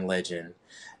 John Legend,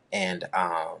 and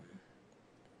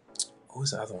who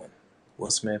was the other one? Will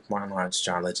Smith, Martin Lawrence,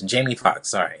 John Legend, Jamie Foxx.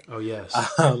 Sorry. Oh yes.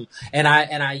 And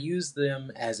I use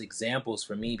them as examples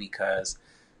for me because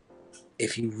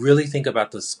if you really think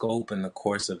about the scope and the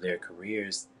course of their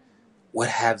careers, what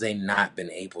have they not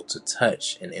been able to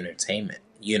touch in entertainment?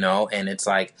 And it's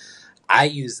like I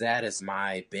use that as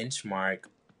my benchmark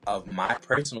of my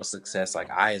personal success, like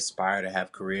I aspire to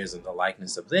have careers in the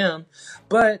likeness of them,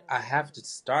 but I have to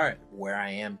start where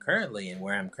I am currently. And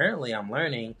where I'm currently, I'm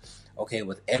learning, okay,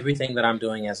 with everything that I'm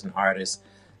doing as an artist,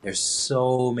 there's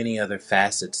so many other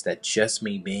facets that just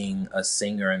me being a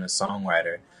singer and a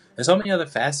songwriter, there's so many other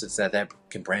facets that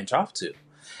can branch off to.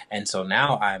 And so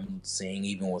now I'm seeing,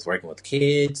 even with working with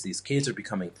kids, these kids are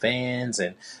becoming fans,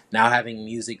 and now having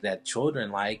music that children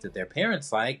like, that their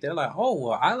parents like, they're like, oh,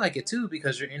 well, I like it too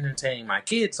because you're entertaining my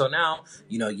kids. So now,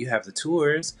 you have the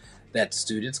tours that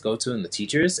students go to and the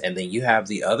teachers, and then you have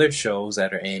the other shows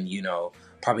that are in,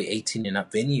 probably 18 and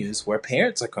up venues where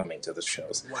parents are coming to the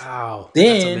shows. Wow,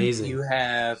 that's Then amazing. you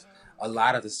have a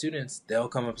lot of the students, they'll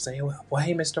come up and say, well,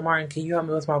 hey, Mr. Martin, can you help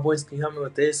me with my voice? Can you help me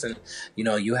with this? And,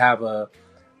 you have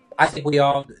I think we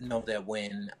all know that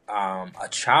when a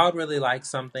child really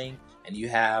likes something, and you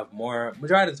have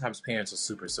majority of the times parents are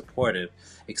super supportive,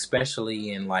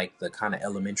 especially in like the kind of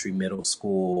elementary, middle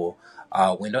school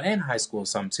window, and high school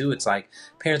some too. It's like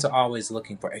parents are always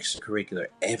looking for extracurricular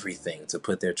everything to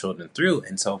put their children through.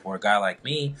 And so for a guy like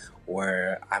me,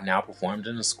 where I've now performed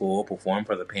in a school, performed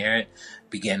for the parent,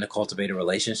 began to cultivate a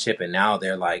relationship, and now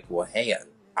they're like, well, hey,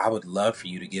 I would love for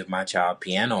you to give my child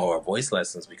piano or voice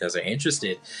lessons because they're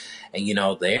interested. And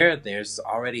there's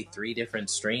already 3 different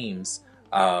streams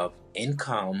of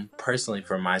income personally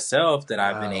for myself that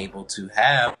I've been able to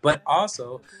have, but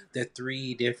also the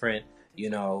 3 different,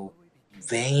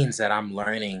 veins that I'm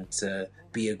learning to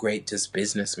be a great just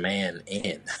businessman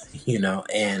in,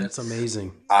 and That's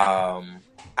amazing.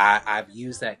 I've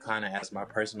used that kind of as my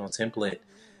personal template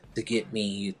to get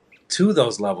me to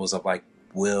those levels of like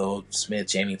Will Smith,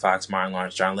 Jamie Foxx, Martin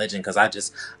Lawrence, John Legend, because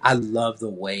I love the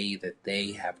way that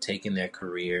they have taken their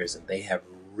careers, and they have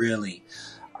really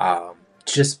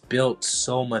just built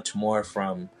so much more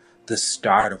from the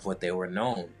start of what they were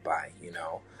known by.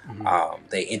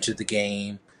 They entered the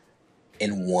game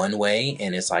in one way,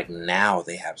 and it's like now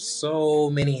they have so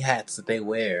many hats that they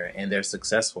wear, and they're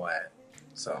successful at.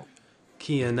 So.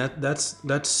 Keeyen,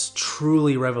 that's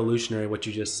truly revolutionary what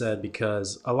you just said,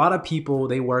 because a lot of people,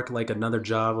 they work like another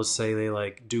job. Let's say they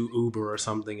like do Uber or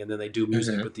something, and then they do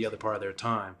music with the other part of their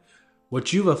time.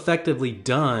 What you've effectively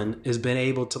done is been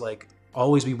able to like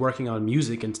always be working on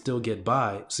music and still get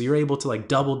by. So you're able to like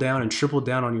double down and triple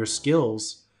down on your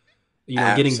skills,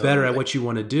 getting better at what you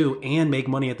want to do and make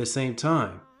money at the same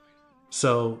time.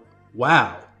 So,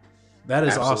 wow, that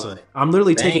is awesome. I'm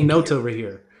literally taking notes over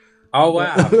here. Oh,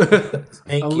 wow.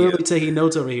 I'm literally taking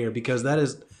notes over here because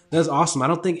that's awesome. I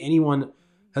don't think anyone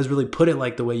has really put it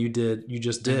like the way you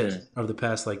just did over the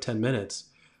past like 10 minutes.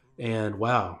 And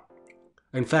wow.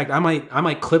 In fact, I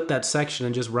might clip that section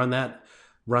and just run that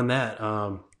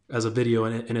as a video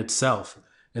in itself.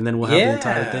 And then we'll have the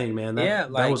entire thing, man. That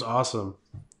was awesome.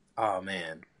 Oh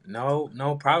man.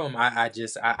 No problem.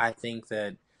 I think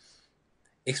that,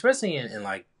 especially in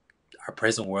like our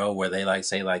present world, where they like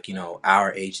say like,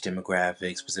 our age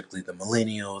demographic, specifically the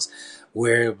millennials,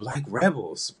 we're like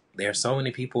rebels. There are so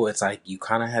many people, it's like you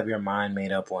kind of have your mind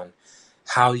made up on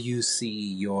how you see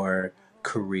your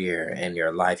career and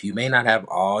your life. You may not have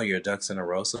all your ducks in a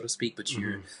row, so to speak, but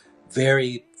you're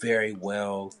very, very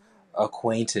well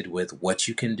acquainted with what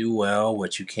you can do well,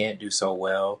 what you can't do so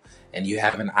well, and you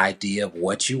have an idea of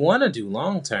what you want to do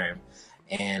long term.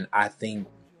 And I think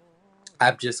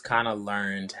I've just kind of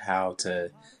learned how to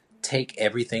take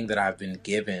everything that I've been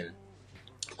given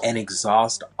and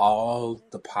exhaust all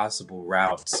the possible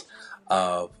routes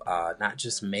of not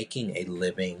just making a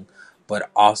living, but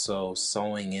also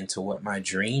sewing into what my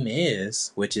dream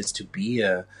is, which is to be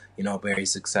a very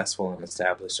successful and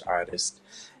established artist.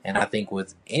 And I think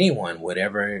with anyone,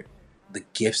 whatever the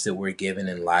gifts that we're given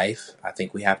in life, I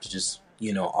think we have to just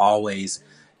always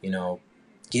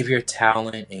give your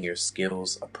talent and your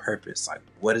skills a purpose. Like,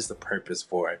 what is the purpose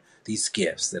for these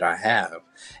gifts that I have?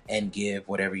 And give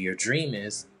whatever your dream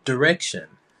is direction.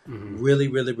 Really,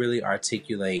 really, really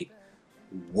articulate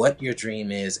what your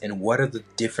dream is and what are the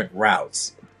different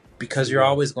routes. Because you're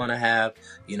always going to have,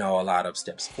 a lot of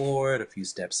steps forward, a few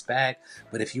steps back.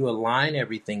 But if you align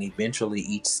everything, eventually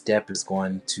each step is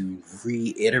going to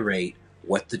reiterate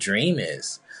what the dream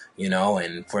is,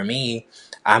 And for me,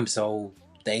 I'm so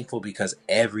thankful because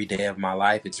every day of my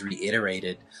life it's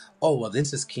reiterated, oh well,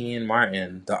 this is Keeyen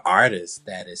Martin, the artist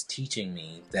that is teaching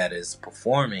me, that is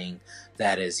performing,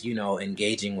 that is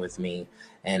engaging with me.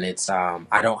 And it's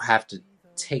I don't have to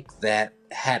take that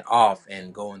hat off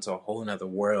and go into a whole nother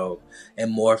world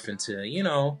and morph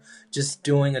into just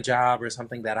doing a job or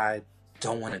something that I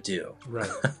don't want to do. Right.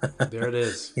 There it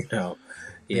is. Yeah.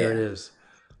 There it is.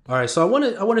 All right, so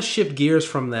I want to shift gears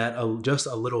from that just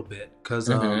a little bit because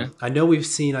Mm-hmm. I know we've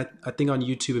seen I think on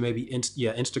YouTube and maybe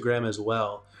Instagram as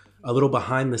well a little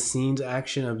behind the scenes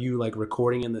action of you like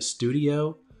recording in the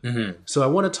studio. Mm-hmm. So I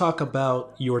want to talk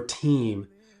about your team.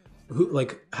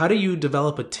 Like how do you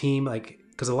develop a team? Like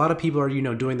because a lot of people are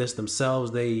doing this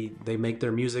themselves. They make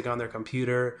their music on their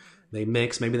computer. They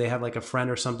mix. Maybe they have like a friend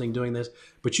or something doing this.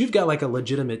 But you've got like a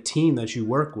legitimate team that you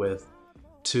work with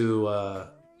to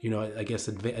I guess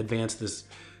advance this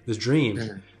dream.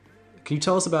 Mm-hmm. Can you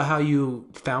tell us about how you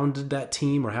founded that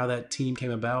team or how that team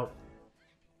came about?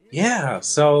 Yeah.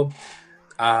 So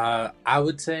I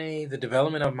would say the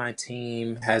development of my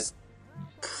team has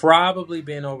probably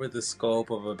been over the scope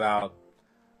of about,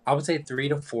 I would say, 3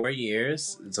 to 4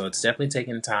 years. So it's definitely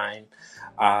taken time.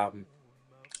 Um,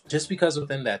 just because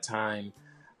within that time,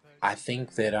 I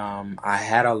think that I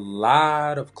had a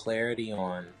lot of clarity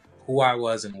on who I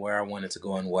was and where I wanted to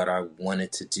go and what I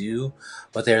wanted to do.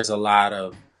 But there's a lot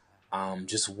of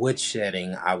just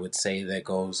woodshedding, I would say, that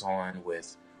goes on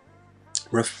with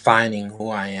refining who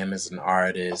I am as an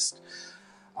artist,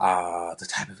 the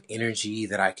type of energy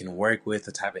that I can work with,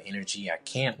 the type of energy I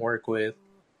can't work with,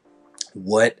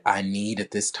 what I need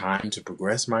at this time to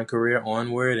progress my career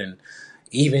onward, and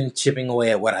even chipping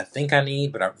away at what I think I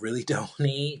need, but I really don't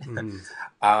need.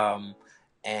 Mm-hmm. um,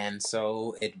 and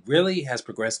so it really has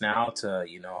progressed now to,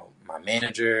 my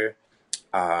manager,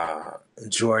 uh,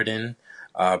 Jordan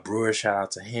Brewer, shout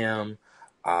out to him,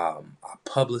 a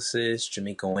publicist,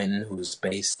 Jamaica Winton, who's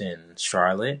based in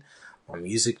Charlotte, a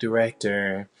music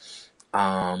director,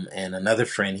 and another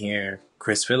friend here,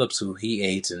 Chris Phillips, who he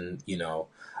aids in,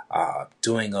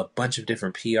 doing a bunch of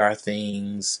different PR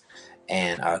things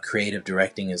and creative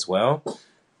directing as well.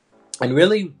 And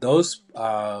really, those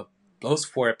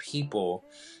four people.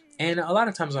 And a lot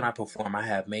of times when I perform, I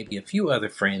have maybe a few other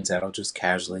friends that'll just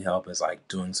casually help as like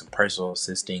doing some personal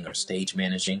assisting or stage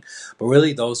managing. But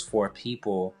really, those four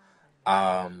people,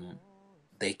 um,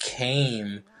 they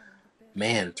came,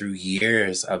 man, through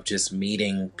years of just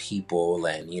meeting people.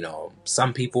 And,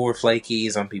 some people were flaky,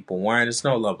 some people weren't. It's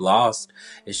no love lost.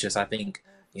 It's just, I think,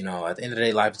 at the end of the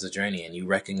day, life is a journey and you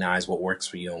recognize what works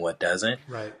for you and what doesn't.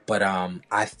 Right. But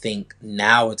I think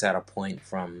now it's at a point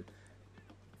from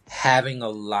having a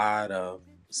lot of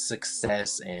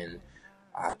success and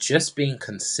just being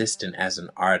consistent as an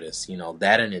artist.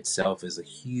 That in itself is a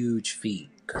huge feat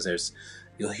because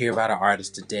you'll hear about an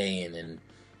artist today and in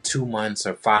 2 months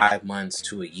or 5 months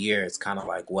to a year, it's kind of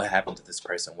like, what happened to this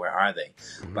person? Where are they?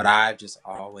 Mm-hmm. But I've just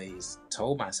always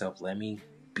told myself, let me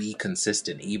be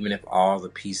consistent, even if all the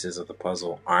pieces of the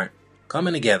puzzle aren't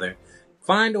coming together.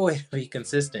 Find a way to be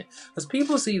consistent because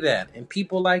people see that and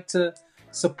people like to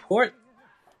support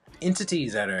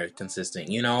entities that are consistent,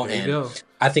 There you and go.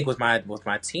 I think with my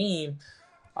team,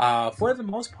 for the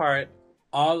most part,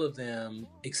 all of them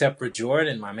except for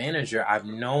Jordan, my manager, I've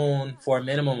known for a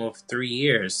minimum of 3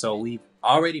 years, so we've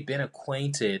already been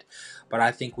acquainted. But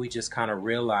I think we just kind of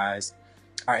realized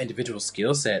our individual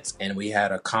skill sets, and we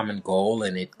had a common goal,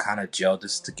 and it kind of gelled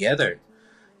us together,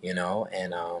 and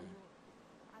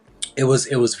it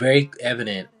was very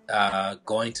evident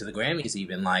going to the Grammys.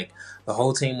 Even like the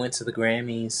whole team went to the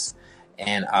Grammys,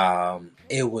 and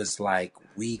it was like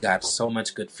we got so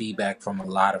much good feedback from a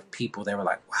lot of people. They were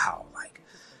like, "Wow!" Like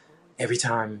every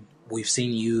time we've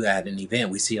seen you at an event,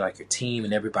 we see like your team,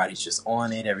 and everybody's just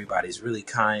on it. Everybody's really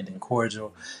kind and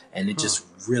cordial, and it just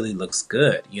really looks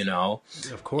good,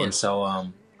 Of course. And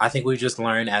so I think we just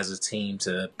learned as a team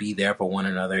to be there for one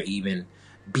another, even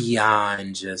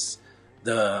beyond just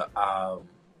the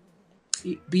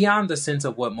sense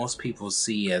of what most people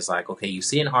see as like, okay, you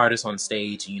see an artist on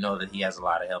stage and you know that he has a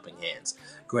lot of helping hands.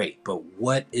 Great. But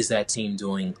what is that team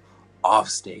doing off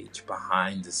stage,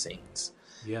 behind the scenes?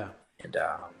 Yeah. And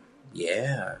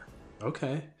yeah.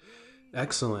 Okay.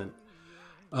 Excellent.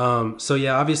 So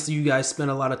yeah, obviously you guys spend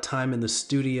a lot of time in the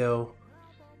studio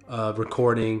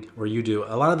recording, or you do.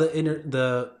 A lot of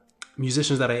the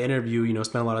musicians that I interview,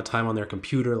 spend a lot of time on their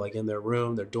computer, like in their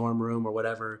room, their dorm room or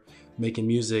whatever, making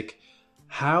music.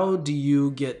 How do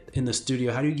you get in the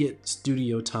studio? How do you get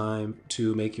studio time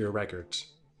to make your records?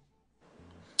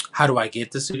 How do I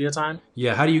get the studio time?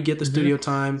 Yeah, how do you get the studio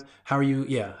time? How are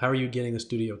you getting the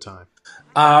studio time?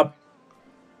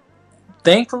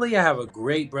 Thankfully, I have a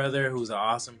great brother who's an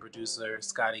awesome producer,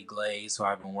 Scotty Glaze, who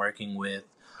I've been working with.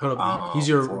 Hold up, he's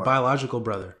your For biological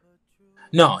brother.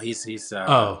 No, he's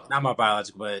Oh, not my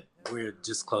biological, but we're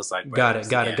just close like got brothers.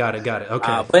 it. Yeah.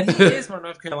 Okay. But he is my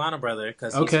North Carolina brother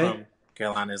because he's Okay. from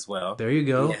Carolina as well. There you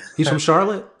go. Yeah. He's from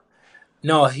Charlotte?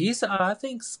 No, he's I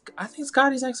think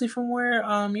Scotty's actually from where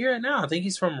you're at now. I think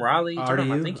he's from Raleigh,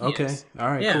 Durham. I RDU? think he Okay. is. All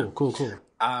right, Yeah. cool.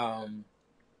 Um,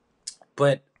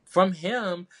 but from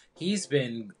him, he's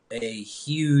been a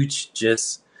huge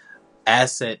just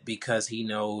asset because he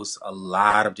knows a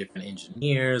lot of different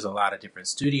engineers, a lot of different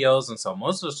studios, and so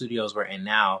most of the studios we're in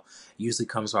now usually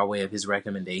comes by way of his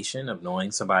recommendation of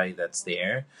knowing somebody that's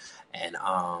there, and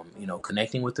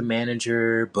connecting with the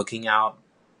manager, booking out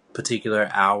particular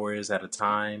hours at a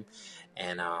time,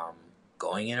 and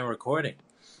going in and recording.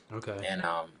 Okay. And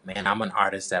man, I'm an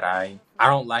artist that I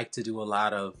don't like to do a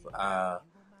lot of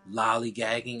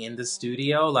lollygagging in the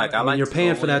studio. Like I I mean, like you're to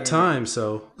paying go for that in and time,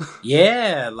 so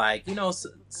yeah, like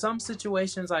some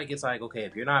situations like it's like okay,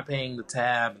 if you're not paying the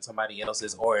tab and somebody else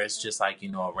is, or it's just like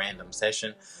a random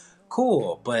session,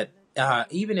 cool. But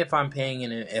even if I'm paying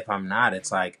and if I'm not,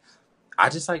 it's like I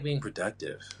just like being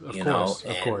productive, of course,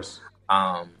 of and course.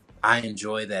 I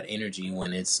enjoy that energy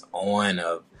when it's on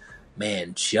of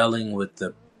man gelling with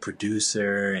the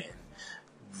producer and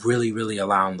really, really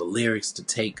allowing the lyrics to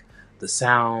take the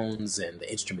sounds and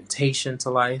the instrumentation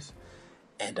to life.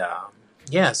 And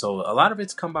yeah, so a lot of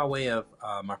it's come by way of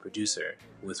my producer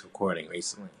with recording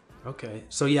recently. Okay.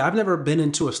 So yeah, I've never been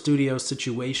into a studio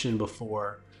situation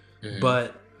before, Hmm.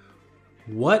 but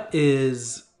what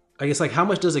is, I guess, like how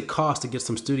much does it cost to get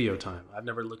some studio time? I've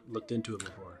never looked into it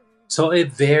before. So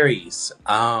it varies.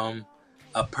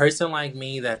 A person like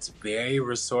me that's very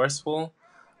resourceful,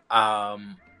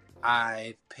 um,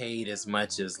 I've paid as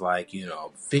much as like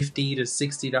 $50 to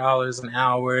 $60 an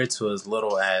hour to as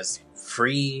little as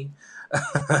free,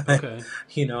 Okay.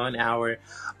 an hour.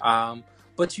 Um,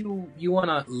 but you want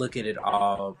to look at it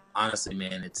all honestly,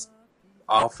 man. It's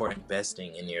all for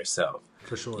investing in yourself.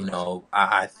 For sure.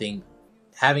 I think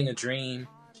having a dream,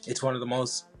 it's one of the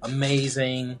most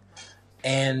amazing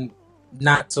and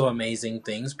not so amazing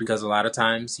things because a lot of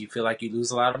times you feel like you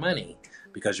lose a lot of money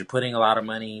because you're putting a lot of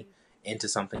money into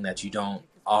something that you don't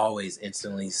always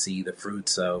instantly see the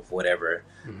fruits of whatever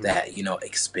Hmm. that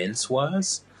expense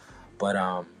was. But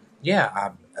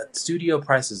yeah, studio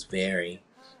prices vary,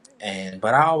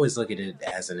 but I always look at it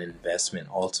as an investment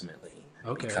ultimately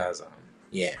Okay. because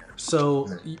yeah. So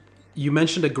Mm. you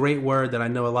mentioned a great word that I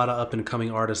know a lot of up and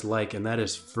coming artists like, and that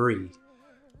is free.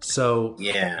 So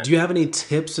Yeah. do you have any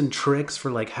tips and tricks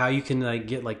for like how you can like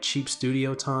get like cheap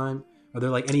studio time? Are there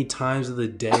like any times of the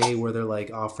day where they're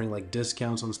like offering like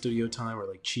discounts on studio time or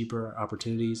like cheaper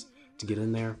opportunities to get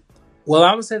in there? Well,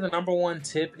 I would say the number one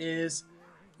tip is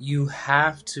you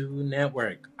have to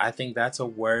network. I think that's a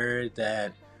word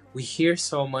that we hear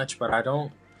so much, but I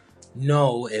don't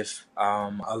know if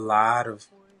a lot of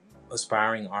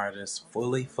aspiring artists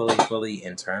fully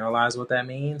internalize what that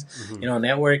means. Hmm.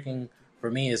 Networking for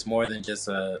me is more than just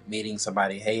meeting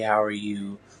somebody. Hey, how are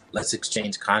you? Let's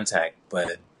exchange contact.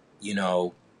 But you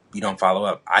know, you don't follow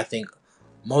up. I think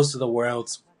most of the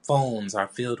world's phones are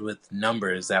filled with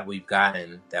numbers that we've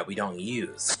gotten that we don't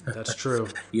use. That's true.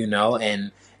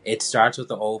 And it starts with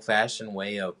the old fashioned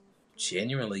way of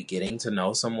genuinely getting to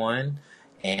know someone.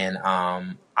 And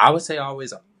I would say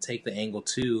always take the angle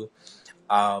too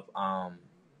of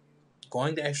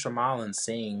going the extra mile and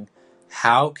seeing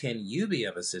how can you be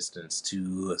of assistance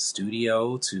to a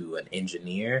studio, to an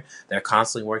engineer. They're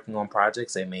constantly working on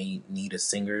projects. They may need a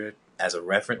singer as a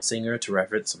reference singer to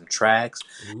reference some tracks,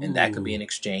 and that could be in Ooh,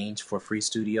 exchange for free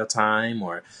studio time,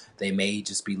 or they may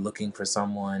just be looking for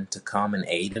someone to come and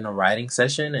aid in a writing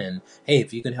session. And hey,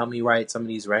 if you can help me write some of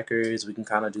these records, we can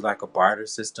kind of do like a barter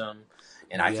system,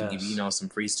 and I can give you, yes. some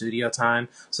free studio time.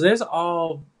 So there's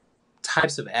all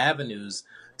types of avenues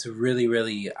to really,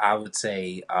 really, I would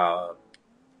say,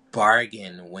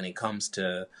 bargain when it comes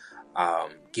to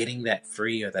getting that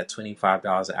free or that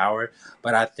 $25 an hour.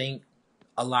 But I think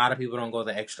a lot of people don't go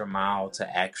the extra mile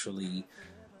to actually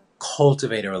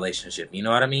cultivate a relationship. You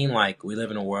know what I mean? Like we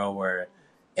live in a world where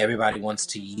everybody wants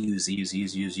to use,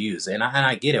 and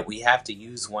I get it. We have to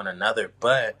use one another,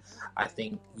 but I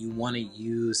think you want to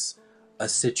use a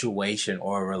situation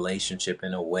or a relationship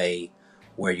in a way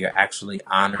where you're actually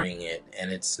honoring it,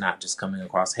 and it's not just coming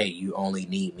across, "Hey, you only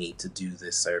need me to do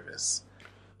this service."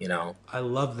 You know? I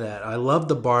love that. I love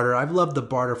the barter. I've loved the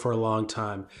barter for a long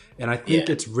time, and I think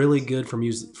Yeah, it's really good for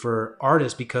music for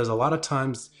artists because a lot of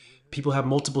times people have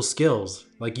multiple skills.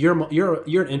 Like you're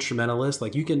an instrumentalist.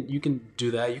 Like you can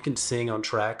do that. You can sing on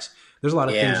tracks. There's a lot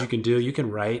of things yeah, you can do. You can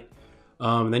write.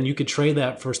 Then you could trade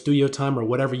that for studio time or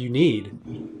whatever you need.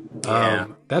 yeah,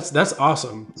 That's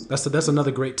awesome. That's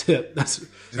another great tip. That's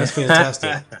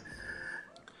fantastic.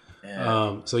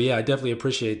 yeah. So yeah, I definitely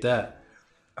appreciate that.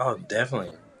 Oh,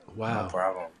 definitely, no Wow.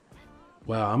 problem.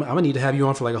 Wow, I'm gonna need to have you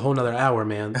on for like a whole nother hour,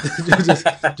 man. just,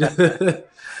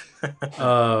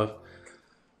 uh,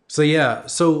 So yeah,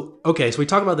 so okay, so we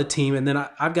talked about the team, and then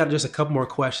I've got just a couple more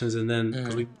questions, and then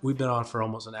because we've been on for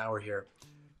almost an hour here,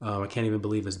 I can't even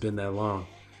believe it's been that long.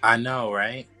 I know,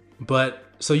 right? But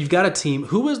so you've got a team.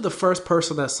 Who was the first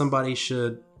person that somebody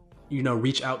should,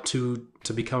 reach out to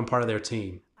become part of their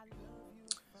team?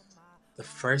 The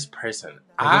first person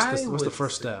Like, I what's the would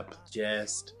first step?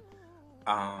 suggest,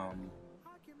 um,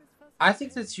 I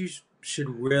think that you should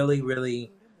really,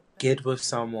 really get with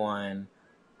someone,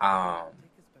 um,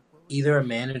 either a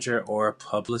manager or a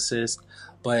publicist.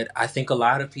 But I think a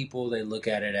lot of people, they look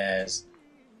at it as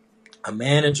a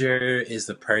manager is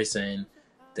the person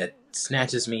that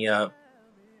snatches me up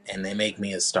and they make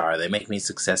me a star. They make me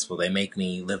successful. They make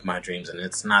me live my dreams. And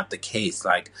it's not the case.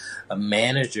 Like, a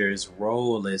manager's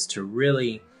role is to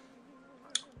really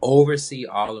oversee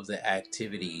all of the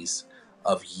activities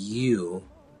of you,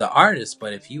 the artist.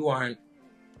 But if you aren't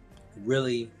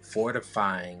really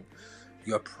fortifying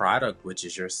your product, which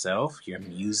is yourself, your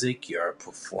music, your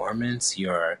performance,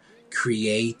 your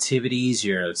creativities,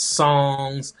 your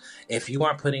songs, if you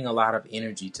aren't putting a lot of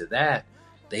energy to that,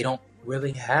 they don't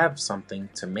really have something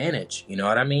to manage. You know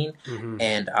what I mean? Mm-hmm.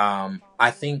 And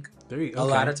I think a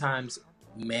lot Okay. of times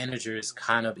managers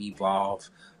kind of evolve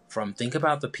from, think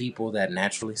about the people that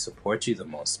naturally support you the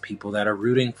most, people that are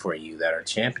rooting for you, that are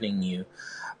championing you,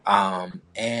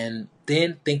 and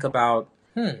then think about,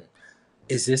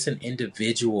 is this an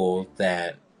individual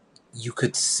that you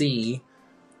could see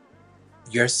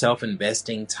yourself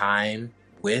investing time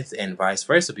with, and vice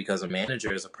versa? Because a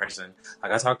manager is a person,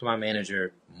 like, I talk to my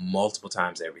manager multiple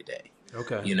times every day,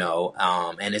 Okay.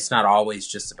 and it's not always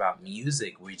just about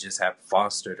music. We just have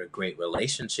fostered a great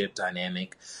relationship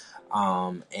dynamic,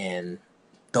 and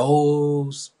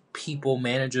those people,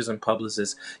 managers and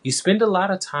publicists, you spend a lot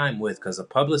of time with, because a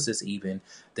publicist, even,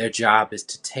 their job is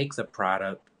to take the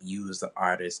product, you as the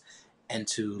artist, and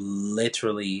to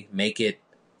literally make it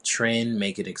trend,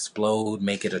 make it explode,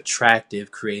 make it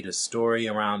attractive, create a story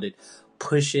around it,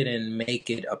 push it and make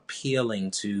it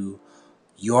appealing to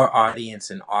your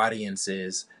audience and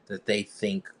audiences that they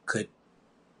think could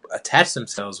attach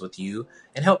themselves with you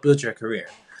and help build your career.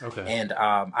 Okay. And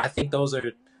I think those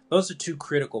are two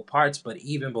critical parts. But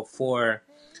even before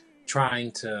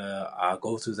trying to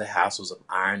go through the hassles of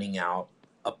ironing out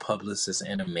a publicist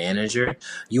and a manager,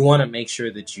 you want to make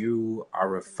sure that you are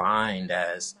refined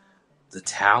as the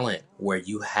talent, where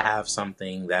you have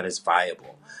something that is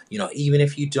viable. Even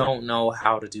if you don't know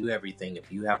how to do everything,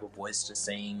 if you have a voice to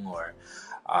sing, or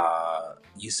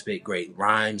you spit great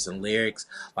rhymes and lyrics,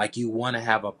 like, you want to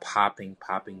have a popping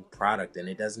product. And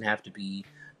it doesn't have to be,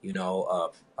 a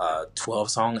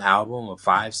 12-song album, a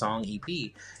 5-song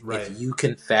EP. Right. If you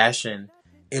can fashion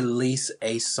at least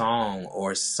a song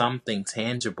or something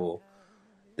tangible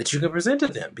that you can present to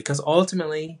them, because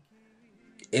ultimately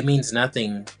it means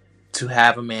nothing to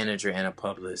have a manager and a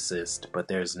publicist, but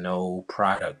there's no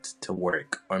product to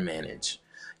work or manage.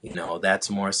 That's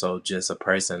more so just a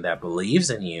person that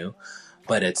believes in you.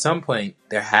 But at some point,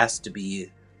 there has to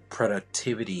be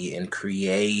productivity in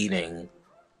creating.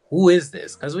 Who is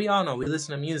this? Because we all know, we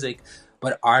listen to music,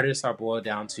 but artists are boiled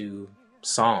down to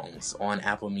songs on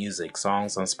Apple Music,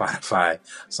 songs on Spotify,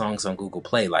 songs on Google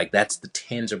Play. Like, that's the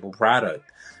tangible product.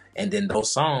 And then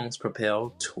those songs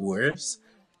propel tours,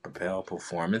 propel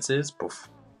performances,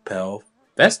 propel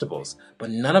festivals. But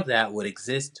none of that would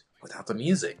exist without the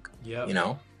music.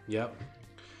 Yep. Yep.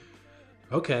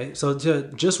 Okay, so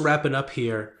just wrapping up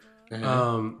here,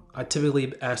 I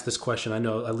typically ask this question, I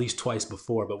know, at least twice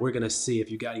before, but we're going to see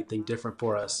if you got anything different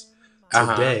for us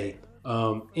today.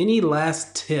 Any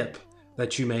last tip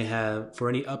that you may have for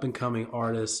any up-and-coming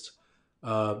artist?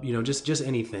 Just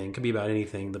anything. It could be about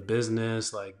anything. The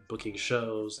business, like booking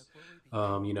shows,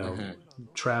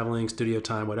 traveling, studio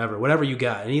time, whatever you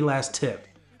got. Any last tip?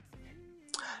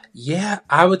 Yeah,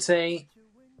 I would say,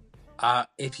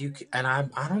 if you, and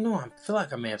I don't know, I feel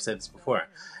like I may have said this before.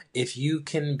 If you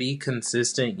can be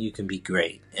consistent, you can be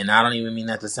great. And I don't even mean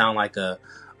that to sound like a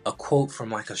quote from,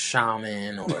 like, a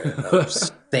shaman or a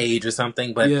sage or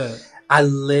something, but Yeah. I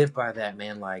live by that,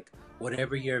 man. Like,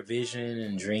 whatever your vision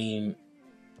and dream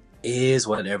is,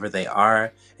 whatever they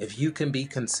are, if you can be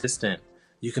consistent,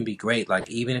 you can be great. Like,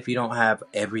 even if you don't have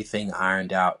everything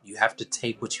ironed out, you have to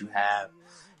take what you have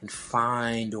and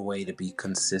find a way to be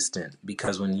consistent.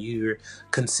 Because when you're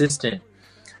consistent,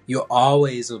 you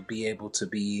always will be able to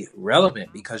be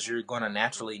relevant, because you're going to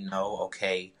naturally know,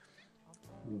 okay,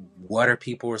 what are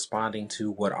people responding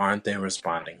to? What aren't they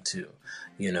responding to?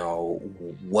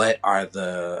 What are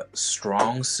the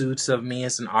strong suits of me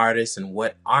as an artist and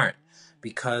what aren't?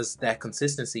 because that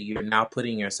consistency, you're now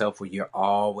putting yourself where you're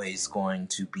always going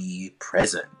to be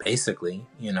present, basically,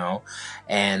 you know.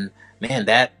 And man,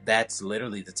 that's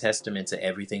literally the testament to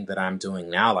everything that I'm doing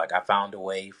now. Like, I found a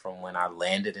way from when I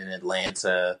landed in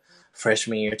Atlanta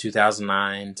freshman year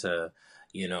 2009 to,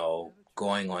 you know,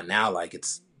 going on now. Like,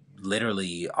 it's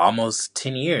literally almost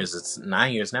 10 years. It's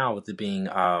 9 years now, with it being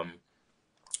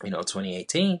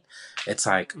 2018. It's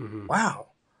like, Mm-hmm. wow,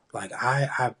 like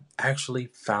I've actually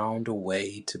found a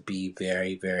way to be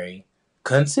very, very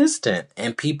consistent,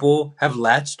 and people have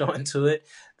latched onto it.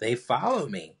 They follow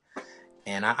me.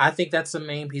 And I think that's the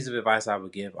main piece of advice I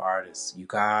would give artists. You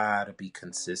gotta be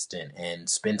consistent and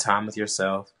spend time with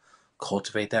yourself,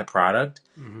 cultivate that product,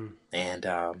 Mm-hmm. and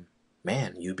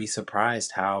man, you'd be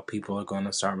surprised how people are going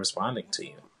to start responding to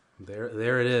you.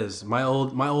 There it is. My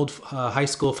old high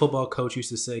school football coach used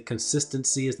to say,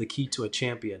 "Consistency is the key to a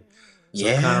champion." So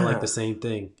kind of like the Yeah, same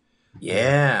thing. Yeah.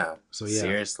 yeah. So yeah,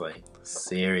 Seriously,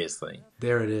 seriously.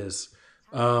 there it is.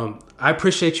 I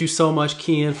appreciate you so much,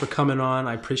 Keeyen, for coming on.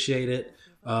 I appreciate it.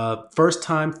 First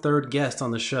time, third guest on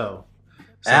the show.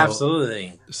 So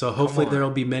Absolutely. so Come hopefully there will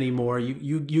on. be many more.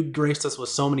 You graced us with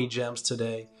so many gems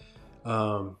today.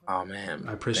 Oh man,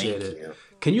 I appreciate thank it. you.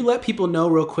 Can you let people know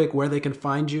real quick where they can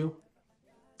find you?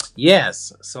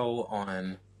 Yes. So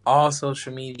on all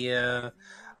social media,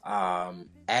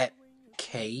 at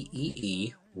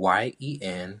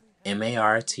KeeyenMartin.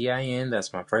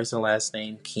 That's my first and last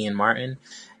name, Keeyen Martin.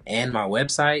 And my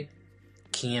website,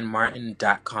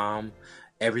 KeeyenMartin.com.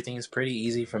 Everything is pretty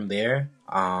easy from there.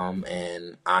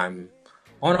 And I'm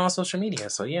on all social media.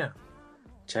 So yeah,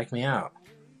 check me out.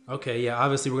 Okay, yeah.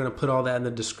 Obviously, we're gonna put all that in the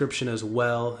description as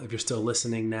well. If you're still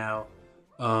listening now,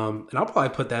 and I'll probably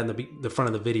put that in the front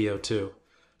of the video too.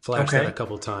 Flash that a Okay.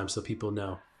 couple times so people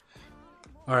know.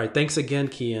 All right. Thanks again,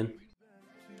 Keeyen.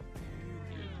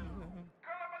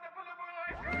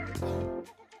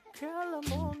 Girl,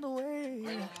 I'm on the way.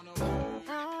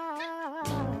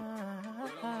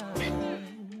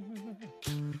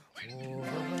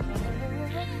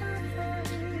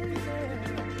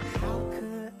 How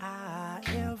could I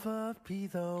ever be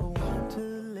the one to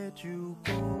let you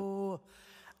go?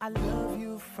 I love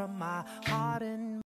you from my heart and